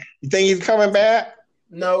about, you think he's coming back?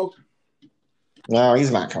 No,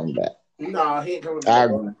 he's not coming back. No, he ain't coming back.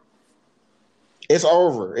 It's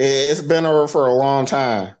over. It's been over for a long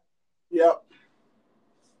time. Yep.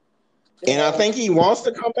 And I think he wants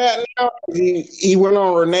to come back now. He went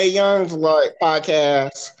on Renee Young's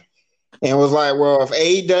podcast and was like, well, if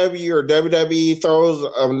AEW or WWE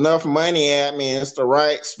throws enough money at me and it's the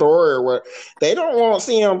right story or what, they don't want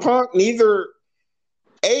CM Punk. Neither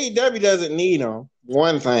AEW doesn't need him,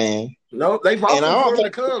 one thing. No, they offered him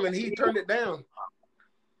to come and he turned it down.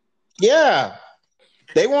 Yeah.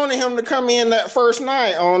 They wanted him to come in that first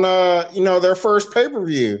night on their first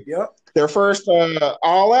pay-per-view. Yep. Their first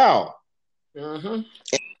All Out. Mm-hmm.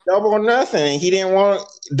 Double or Nothing. He didn't want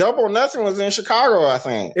Double or Nothing was in Chicago, I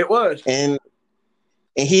think. It was. And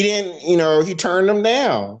he didn't, he turned them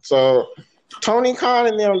down. So Tony Khan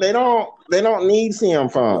and them, they don't need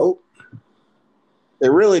CM Punk. Nope. They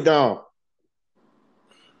really don't.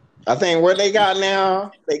 I think what they got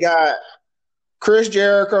now, they got Chris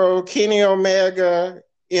Jericho, Kenny Omega,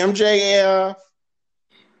 MJF,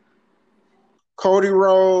 Cody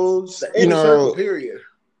Rhodes, The inner circle, period.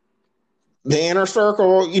 The inner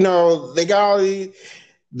circle, they got all these.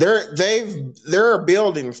 They're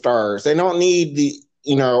building stars. They don't need the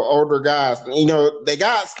older guys. They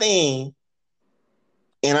got Sting,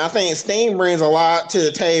 and I think Sting brings a lot to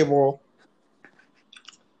the table.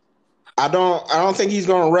 I don't think he's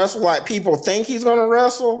going to wrestle like people think he's going to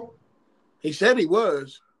wrestle. He said he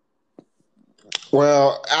was.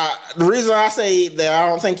 Well, the reason I say that I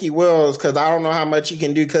don't think he will is because I don't know how much he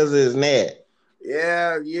can do because of his neck.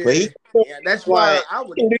 Yeah. But that's why I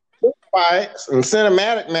would do fights and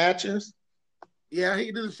cinematic matches. Yeah, he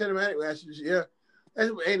can do the cinematic matches. Yeah,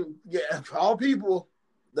 and for all people,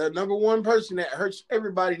 the number one person that hurts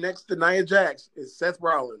everybody next to Nia Jax is Seth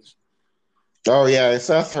Rollins. Oh yeah,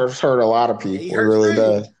 Seth hurt a lot of people. He really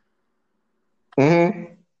does.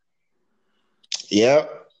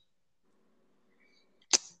 Yep.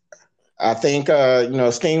 I think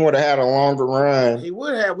Sting would have had a longer run. He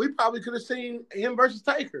would have. We probably could have seen him versus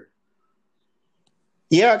Taker.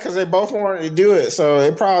 Yeah, because they both wanted to do it, so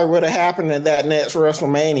it probably would have happened at that next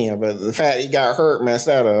WrestleMania. But the fact he got hurt messed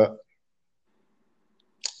that up.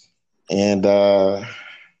 And I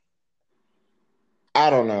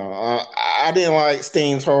don't know. I didn't like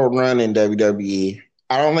Sting's whole run in WWE.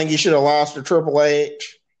 I don't think he should have lost to Triple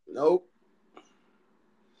H. Nope.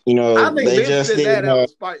 I think they Vince just did that out of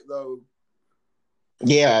spite, though.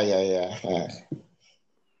 Yeah.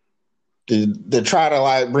 To try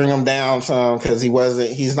to bring him down some because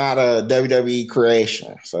he's not a WWE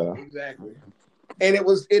creation. So exactly. And it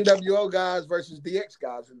was NWO guys versus DX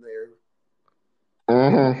guys in there.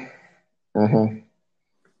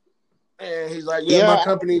 And he's like, my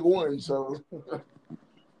company won, so.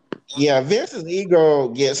 Yeah, Vince's ego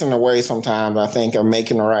gets in the way sometimes, I think, of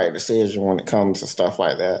making the right decision when it comes to stuff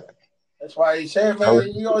like that. That's why he said,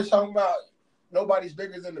 man, you always talking about nobody's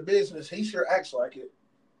bigger than the business. He sure acts like it.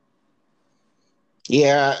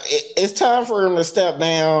 Yeah, it's time for him to step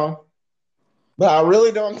down. But I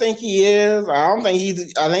really don't think he is. I think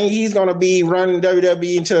he's going to be running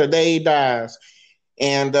WWE until the day he dies.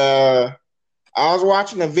 And I was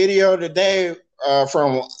watching a video today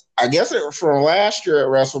from last year at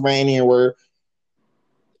WrestleMania where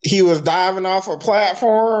he was diving off a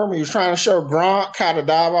platform. He was trying to show Gronk how to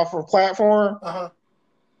dive off a platform. Uh-huh.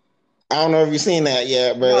 I don't know if you've seen that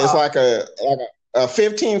yet, but it's like a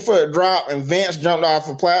 15-foot drop, and Vince jumped off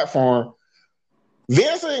a platform.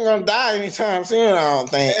 Vince ain't gonna die anytime soon. I don't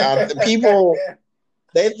think. People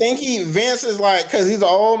they think Vince is because he's an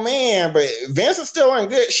old man, but Vince is still in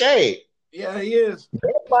good shape. Yeah, he is.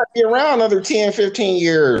 Vince might be around another 10, 15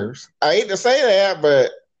 years. I hate to say that,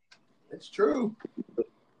 but it's true.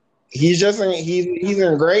 He's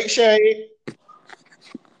in great shape,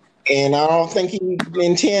 and I don't think he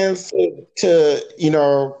intends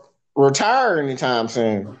to retire anytime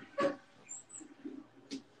soon.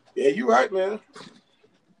 Yeah, you're right, man.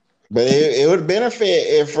 But it would benefit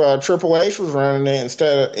if Triple H was running it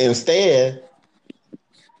instead.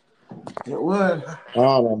 It would. I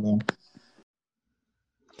don't know.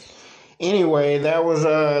 Anyway, that was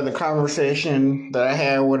the conversation that I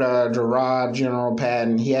had with Gerard General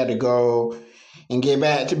Patton. He had to go and get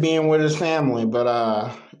back to being with his family. But,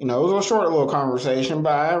 it was a short little conversation,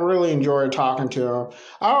 but I really enjoyed talking to him.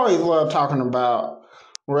 I always love talking about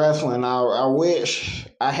wrestling. I wish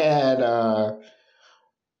I had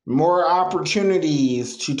more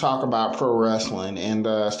opportunities to talk about pro wrestling and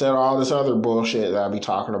instead of all this other bullshit that I be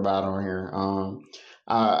talking about on here.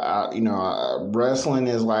 Wrestling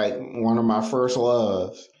is one of my first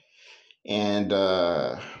loves, and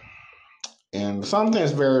something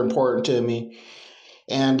that's very important to me,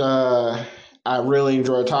 and I really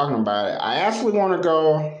enjoy talking about it. I actually want to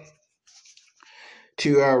go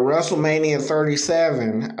to WrestleMania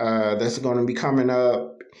 37. That's going to be coming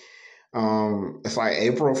up. It's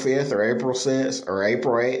April 5th or April 6th or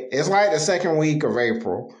April 8th. It's the second week of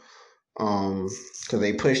April, because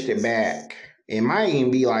they pushed it back. It might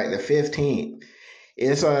even be the 15th.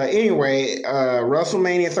 It's anyway,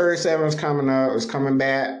 WrestleMania 37 is coming up. It's coming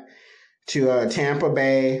back to Tampa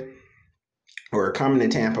Bay, or coming to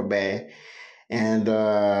Tampa Bay, and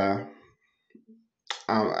I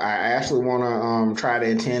actually want to try to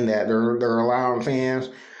attend that. They're allowing fans.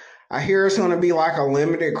 I hear it's going to be a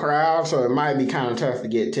limited crowd, so it might be kind of tough to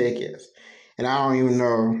get tickets, and I don't even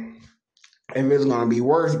know if it's going to be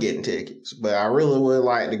worth getting tickets. But I really would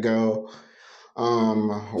like to go.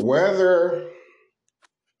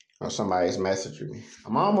 Somebody's messaging me.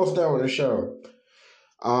 I'm almost done with the show.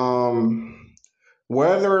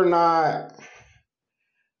 Whether or not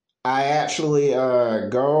I actually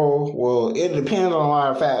go, well, it depends on a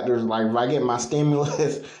lot of factors. If I get my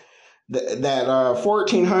stimulus that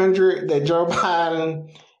 1,400 that Joe Biden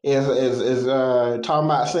is talking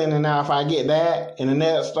about sending out. If I get that in the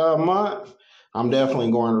next month, I'm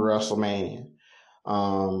definitely going to WrestleMania.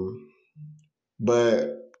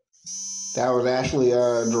 But that was actually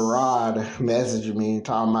Gerard messaging me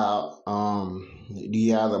talking about do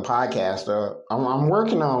you have the podcast up? I'm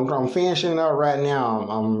working on. I'm finishing up right now.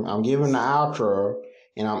 I'm giving the outro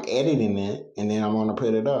and I'm editing it, and then I'm gonna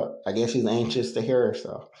put it up. I guess he's anxious to hear it,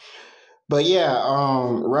 so. But yeah,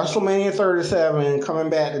 WrestleMania 37 coming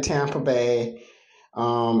back to Tampa Bay.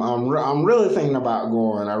 I'm really thinking about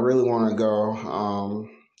going. I really want to go.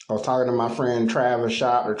 I was talking to my friend Travis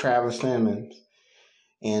Shop or Travis Simmons,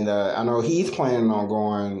 and I know he's planning on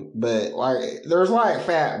going. But like, there's like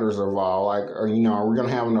factors involved. Like, are we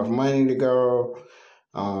gonna have enough money to go?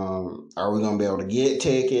 Are we gonna be able to get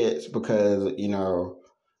tickets? Because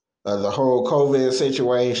the whole COVID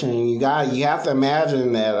situation. You have to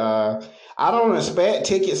imagine that. I don't expect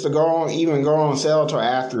tickets to go on sale till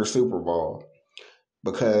after the Super Bowl,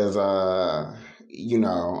 because and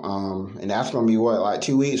that's gonna be like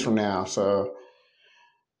 2 weeks from now. So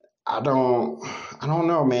I don't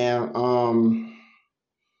know, man.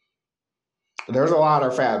 There's a lot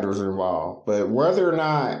of factors involved, but whether or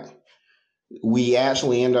not we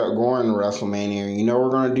actually end up going to WrestleMania, we're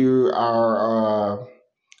gonna do our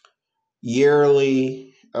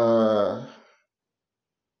yearly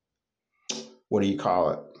what do you call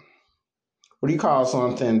it? What do you call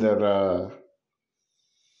something that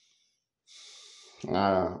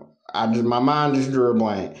my mind just drew a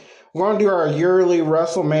blank. We're gonna do our yearly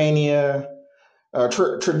WrestleMania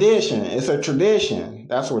tradition. It's a tradition.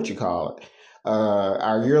 That's what you call it.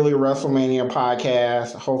 Our yearly WrestleMania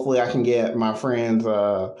podcast. Hopefully, I can get my friends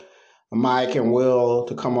Mike and Will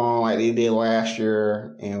to come on like they did last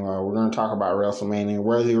year, and we're gonna talk about WrestleMania,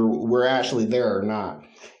 whether we're actually there or not.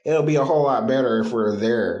 It'll be a whole lot better if we're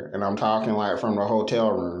there, and I'm talking like from the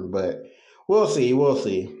hotel room, but we'll see.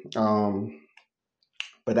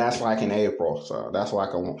 But that's like in April, so that's like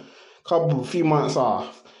a few months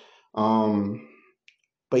off.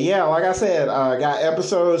 But yeah, like I said, I got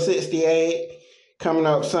episode 68 coming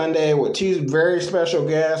up Sunday with two very special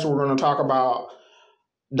guests. We're going to talk about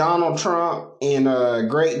Donald Trump in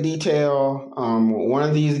great detail. One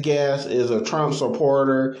of these guests is a Trump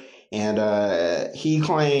supporter, and he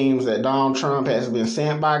claims that Donald Trump has been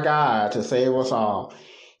sent by God to save us all.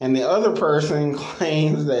 And the other person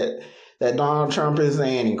claims that Donald Trump is the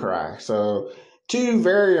Antichrist. So two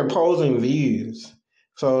very opposing views.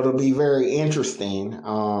 So it'll be very interesting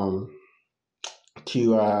to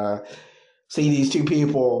see these two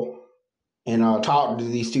people and talk to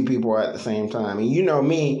these two people at the same time. And you know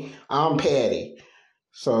me, I'm petty.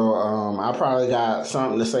 So I probably got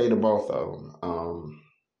something to say to both of them.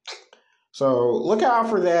 So look out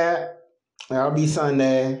for that. That'll be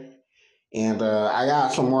Sunday. And I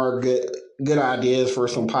got some more good ideas for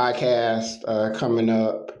some podcasts coming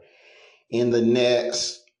up in the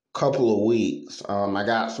next couple of weeks. I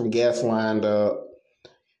got some guests lined up.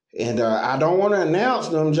 And I don't want to announce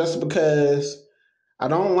them just because I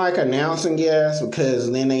don't like announcing guests,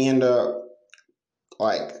 because then they end up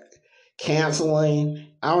like canceling.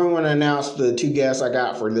 I don't want to announce the two guests I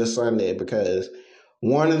got for this Sunday, because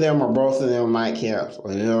one of them or both of them might cancel,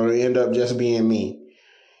 and it'll end up just being me.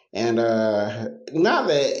 And not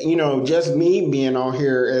that just me being on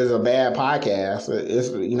here is a bad podcast. It's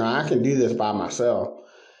I can do this by myself.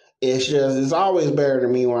 It's just it's always better to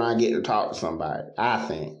me when I get to talk to somebody. I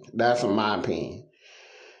think that's in my opinion.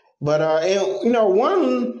 But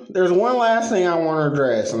there's one last thing I want to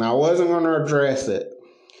address, and I wasn't going to address it,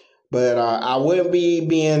 but I wouldn't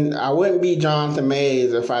be Jonathan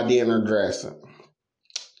Mays if I didn't address it.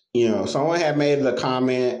 Someone had made the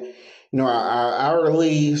comment. I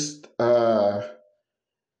released my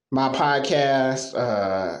podcast,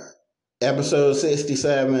 episode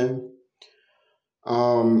 67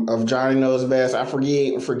 of Johnny Knows Best. I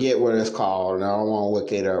forget what it's called, and I don't want to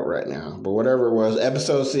look it up right now. But whatever it was,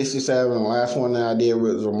 episode 67, the last one that I did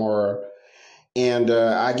with Zamora. And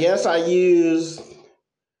I guess I used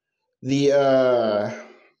the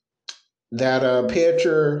that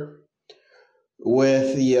picture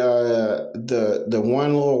with the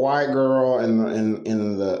one little white girl and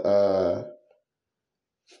the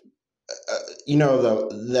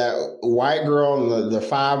that white girl and the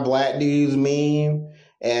five black dudes meme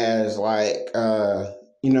as like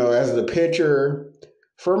as the picture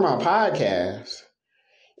for my podcast.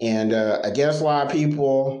 And I guess a lot of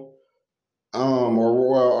people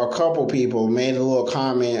or a couple people made a little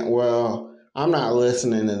comment, well, I'm not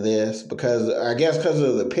listening to this because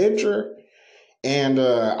of the picture. And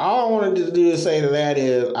all I wanted to do to say to that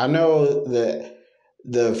is, I know that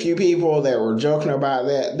the few people that were joking about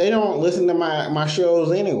that, they don't listen to my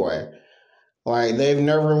shows anyway. Like, they've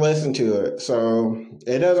never listened to it. So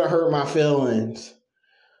it doesn't hurt my feelings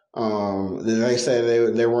that they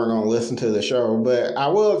said they weren't going to listen to the show. But I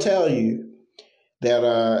will tell you that,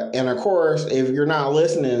 and of course, if you're not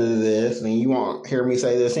listening to this, then you won't hear me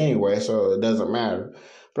say this anyway, so it doesn't matter.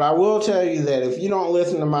 But I will tell you that if you don't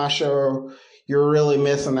listen to my show, you're really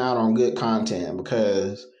missing out on good content,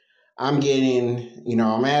 because I'm getting,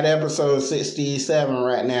 I'm at episode 67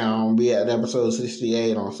 right now. I'll be at episode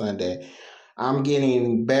 68 on Sunday. I'm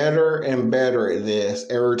getting better and better at this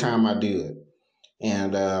every time I do it.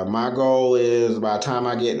 And my goal is, by the time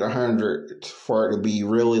I get to 100, for it to be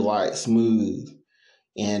really like smooth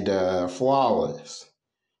and flawless.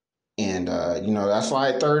 And that's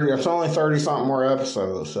like 30. It's only 30 something more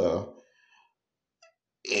episodes, so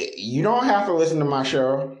you don't have to listen to my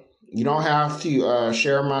show. You don't have to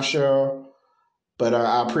share my show. But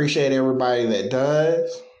I appreciate everybody that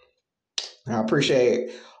does. I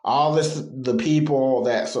appreciate all the people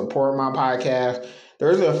that support my podcast.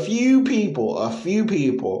 There's a few people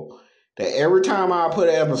that every time I put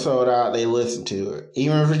an episode out, they listen to it,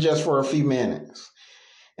 even if it's just for a few minutes.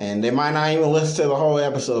 And they might not even listen to the whole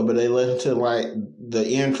episode, but they listen to like the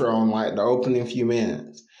intro and like the opening few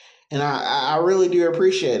minutes. And I really do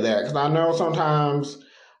appreciate that, because I know sometimes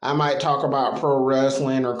I might talk about pro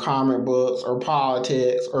wrestling or comic books or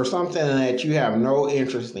politics or something that you have no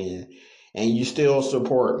interest in, and you still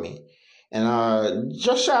support me. And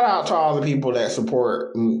just shout out to all the people that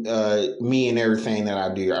support me and everything that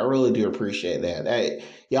I do. I really do appreciate that.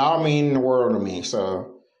 Y'all mean the world to me.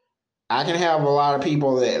 So I can have a lot of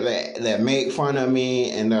people that make fun of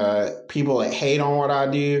me and people that hate on what I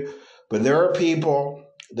do, but there are people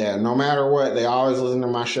that no matter what, they always listen to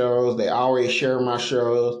my shows. They always share my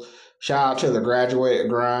shows. Shout out to the Graduated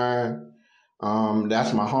Grind.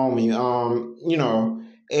 That's my homie.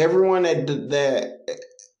 Everyone that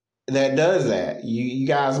does that, you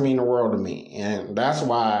guys mean the world to me, and that's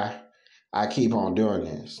why I keep on doing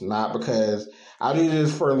this. Not because I do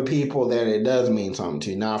this for the people that it does mean something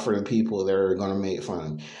to, not for the people that are going to make fun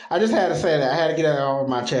of me. I just had to say that. I had to get that off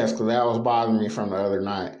my chest, because that was bothering me from the other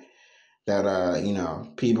night.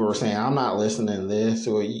 That, people were saying, I'm not listening to this,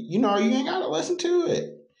 or, you ain't got to listen to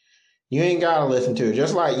it. You ain't got to listen to it.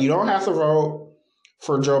 Just like you don't have to vote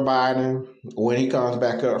for Joe Biden when he comes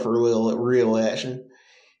back up for re-election.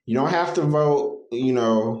 You don't have to vote,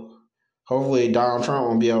 hopefully Donald Trump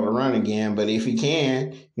won't be able to run again, but if he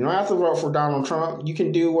can, you don't have to vote for Donald Trump. You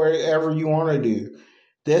can do whatever you want to do.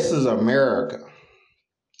 This is America.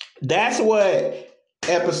 That's what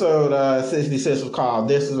episode 66 was called.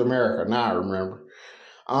 This is America. Now I remember.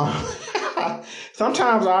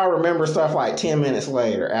 Sometimes I remember stuff like 10 minutes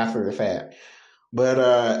later after the fact.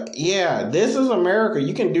 But this is America.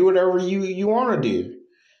 You can do whatever you want to do.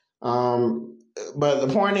 But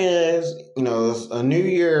the point is, it's a new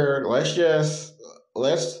year. Let's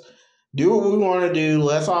do what we want to do.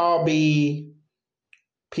 Let's all be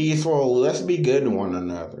peaceful. Let's be good to one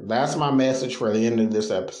another. That's my message for the end of this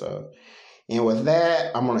episode. And with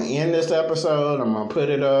that, I'm going to end this episode. I'm going to put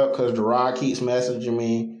it up because Gerard keeps messaging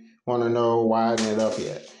me. Want to know why I didn't it up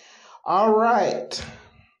yet. All right.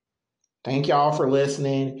 Thank y'all for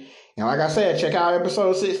listening. And like I said, check out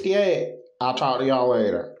episode 68. I'll talk to y'all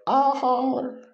later. I'll holler.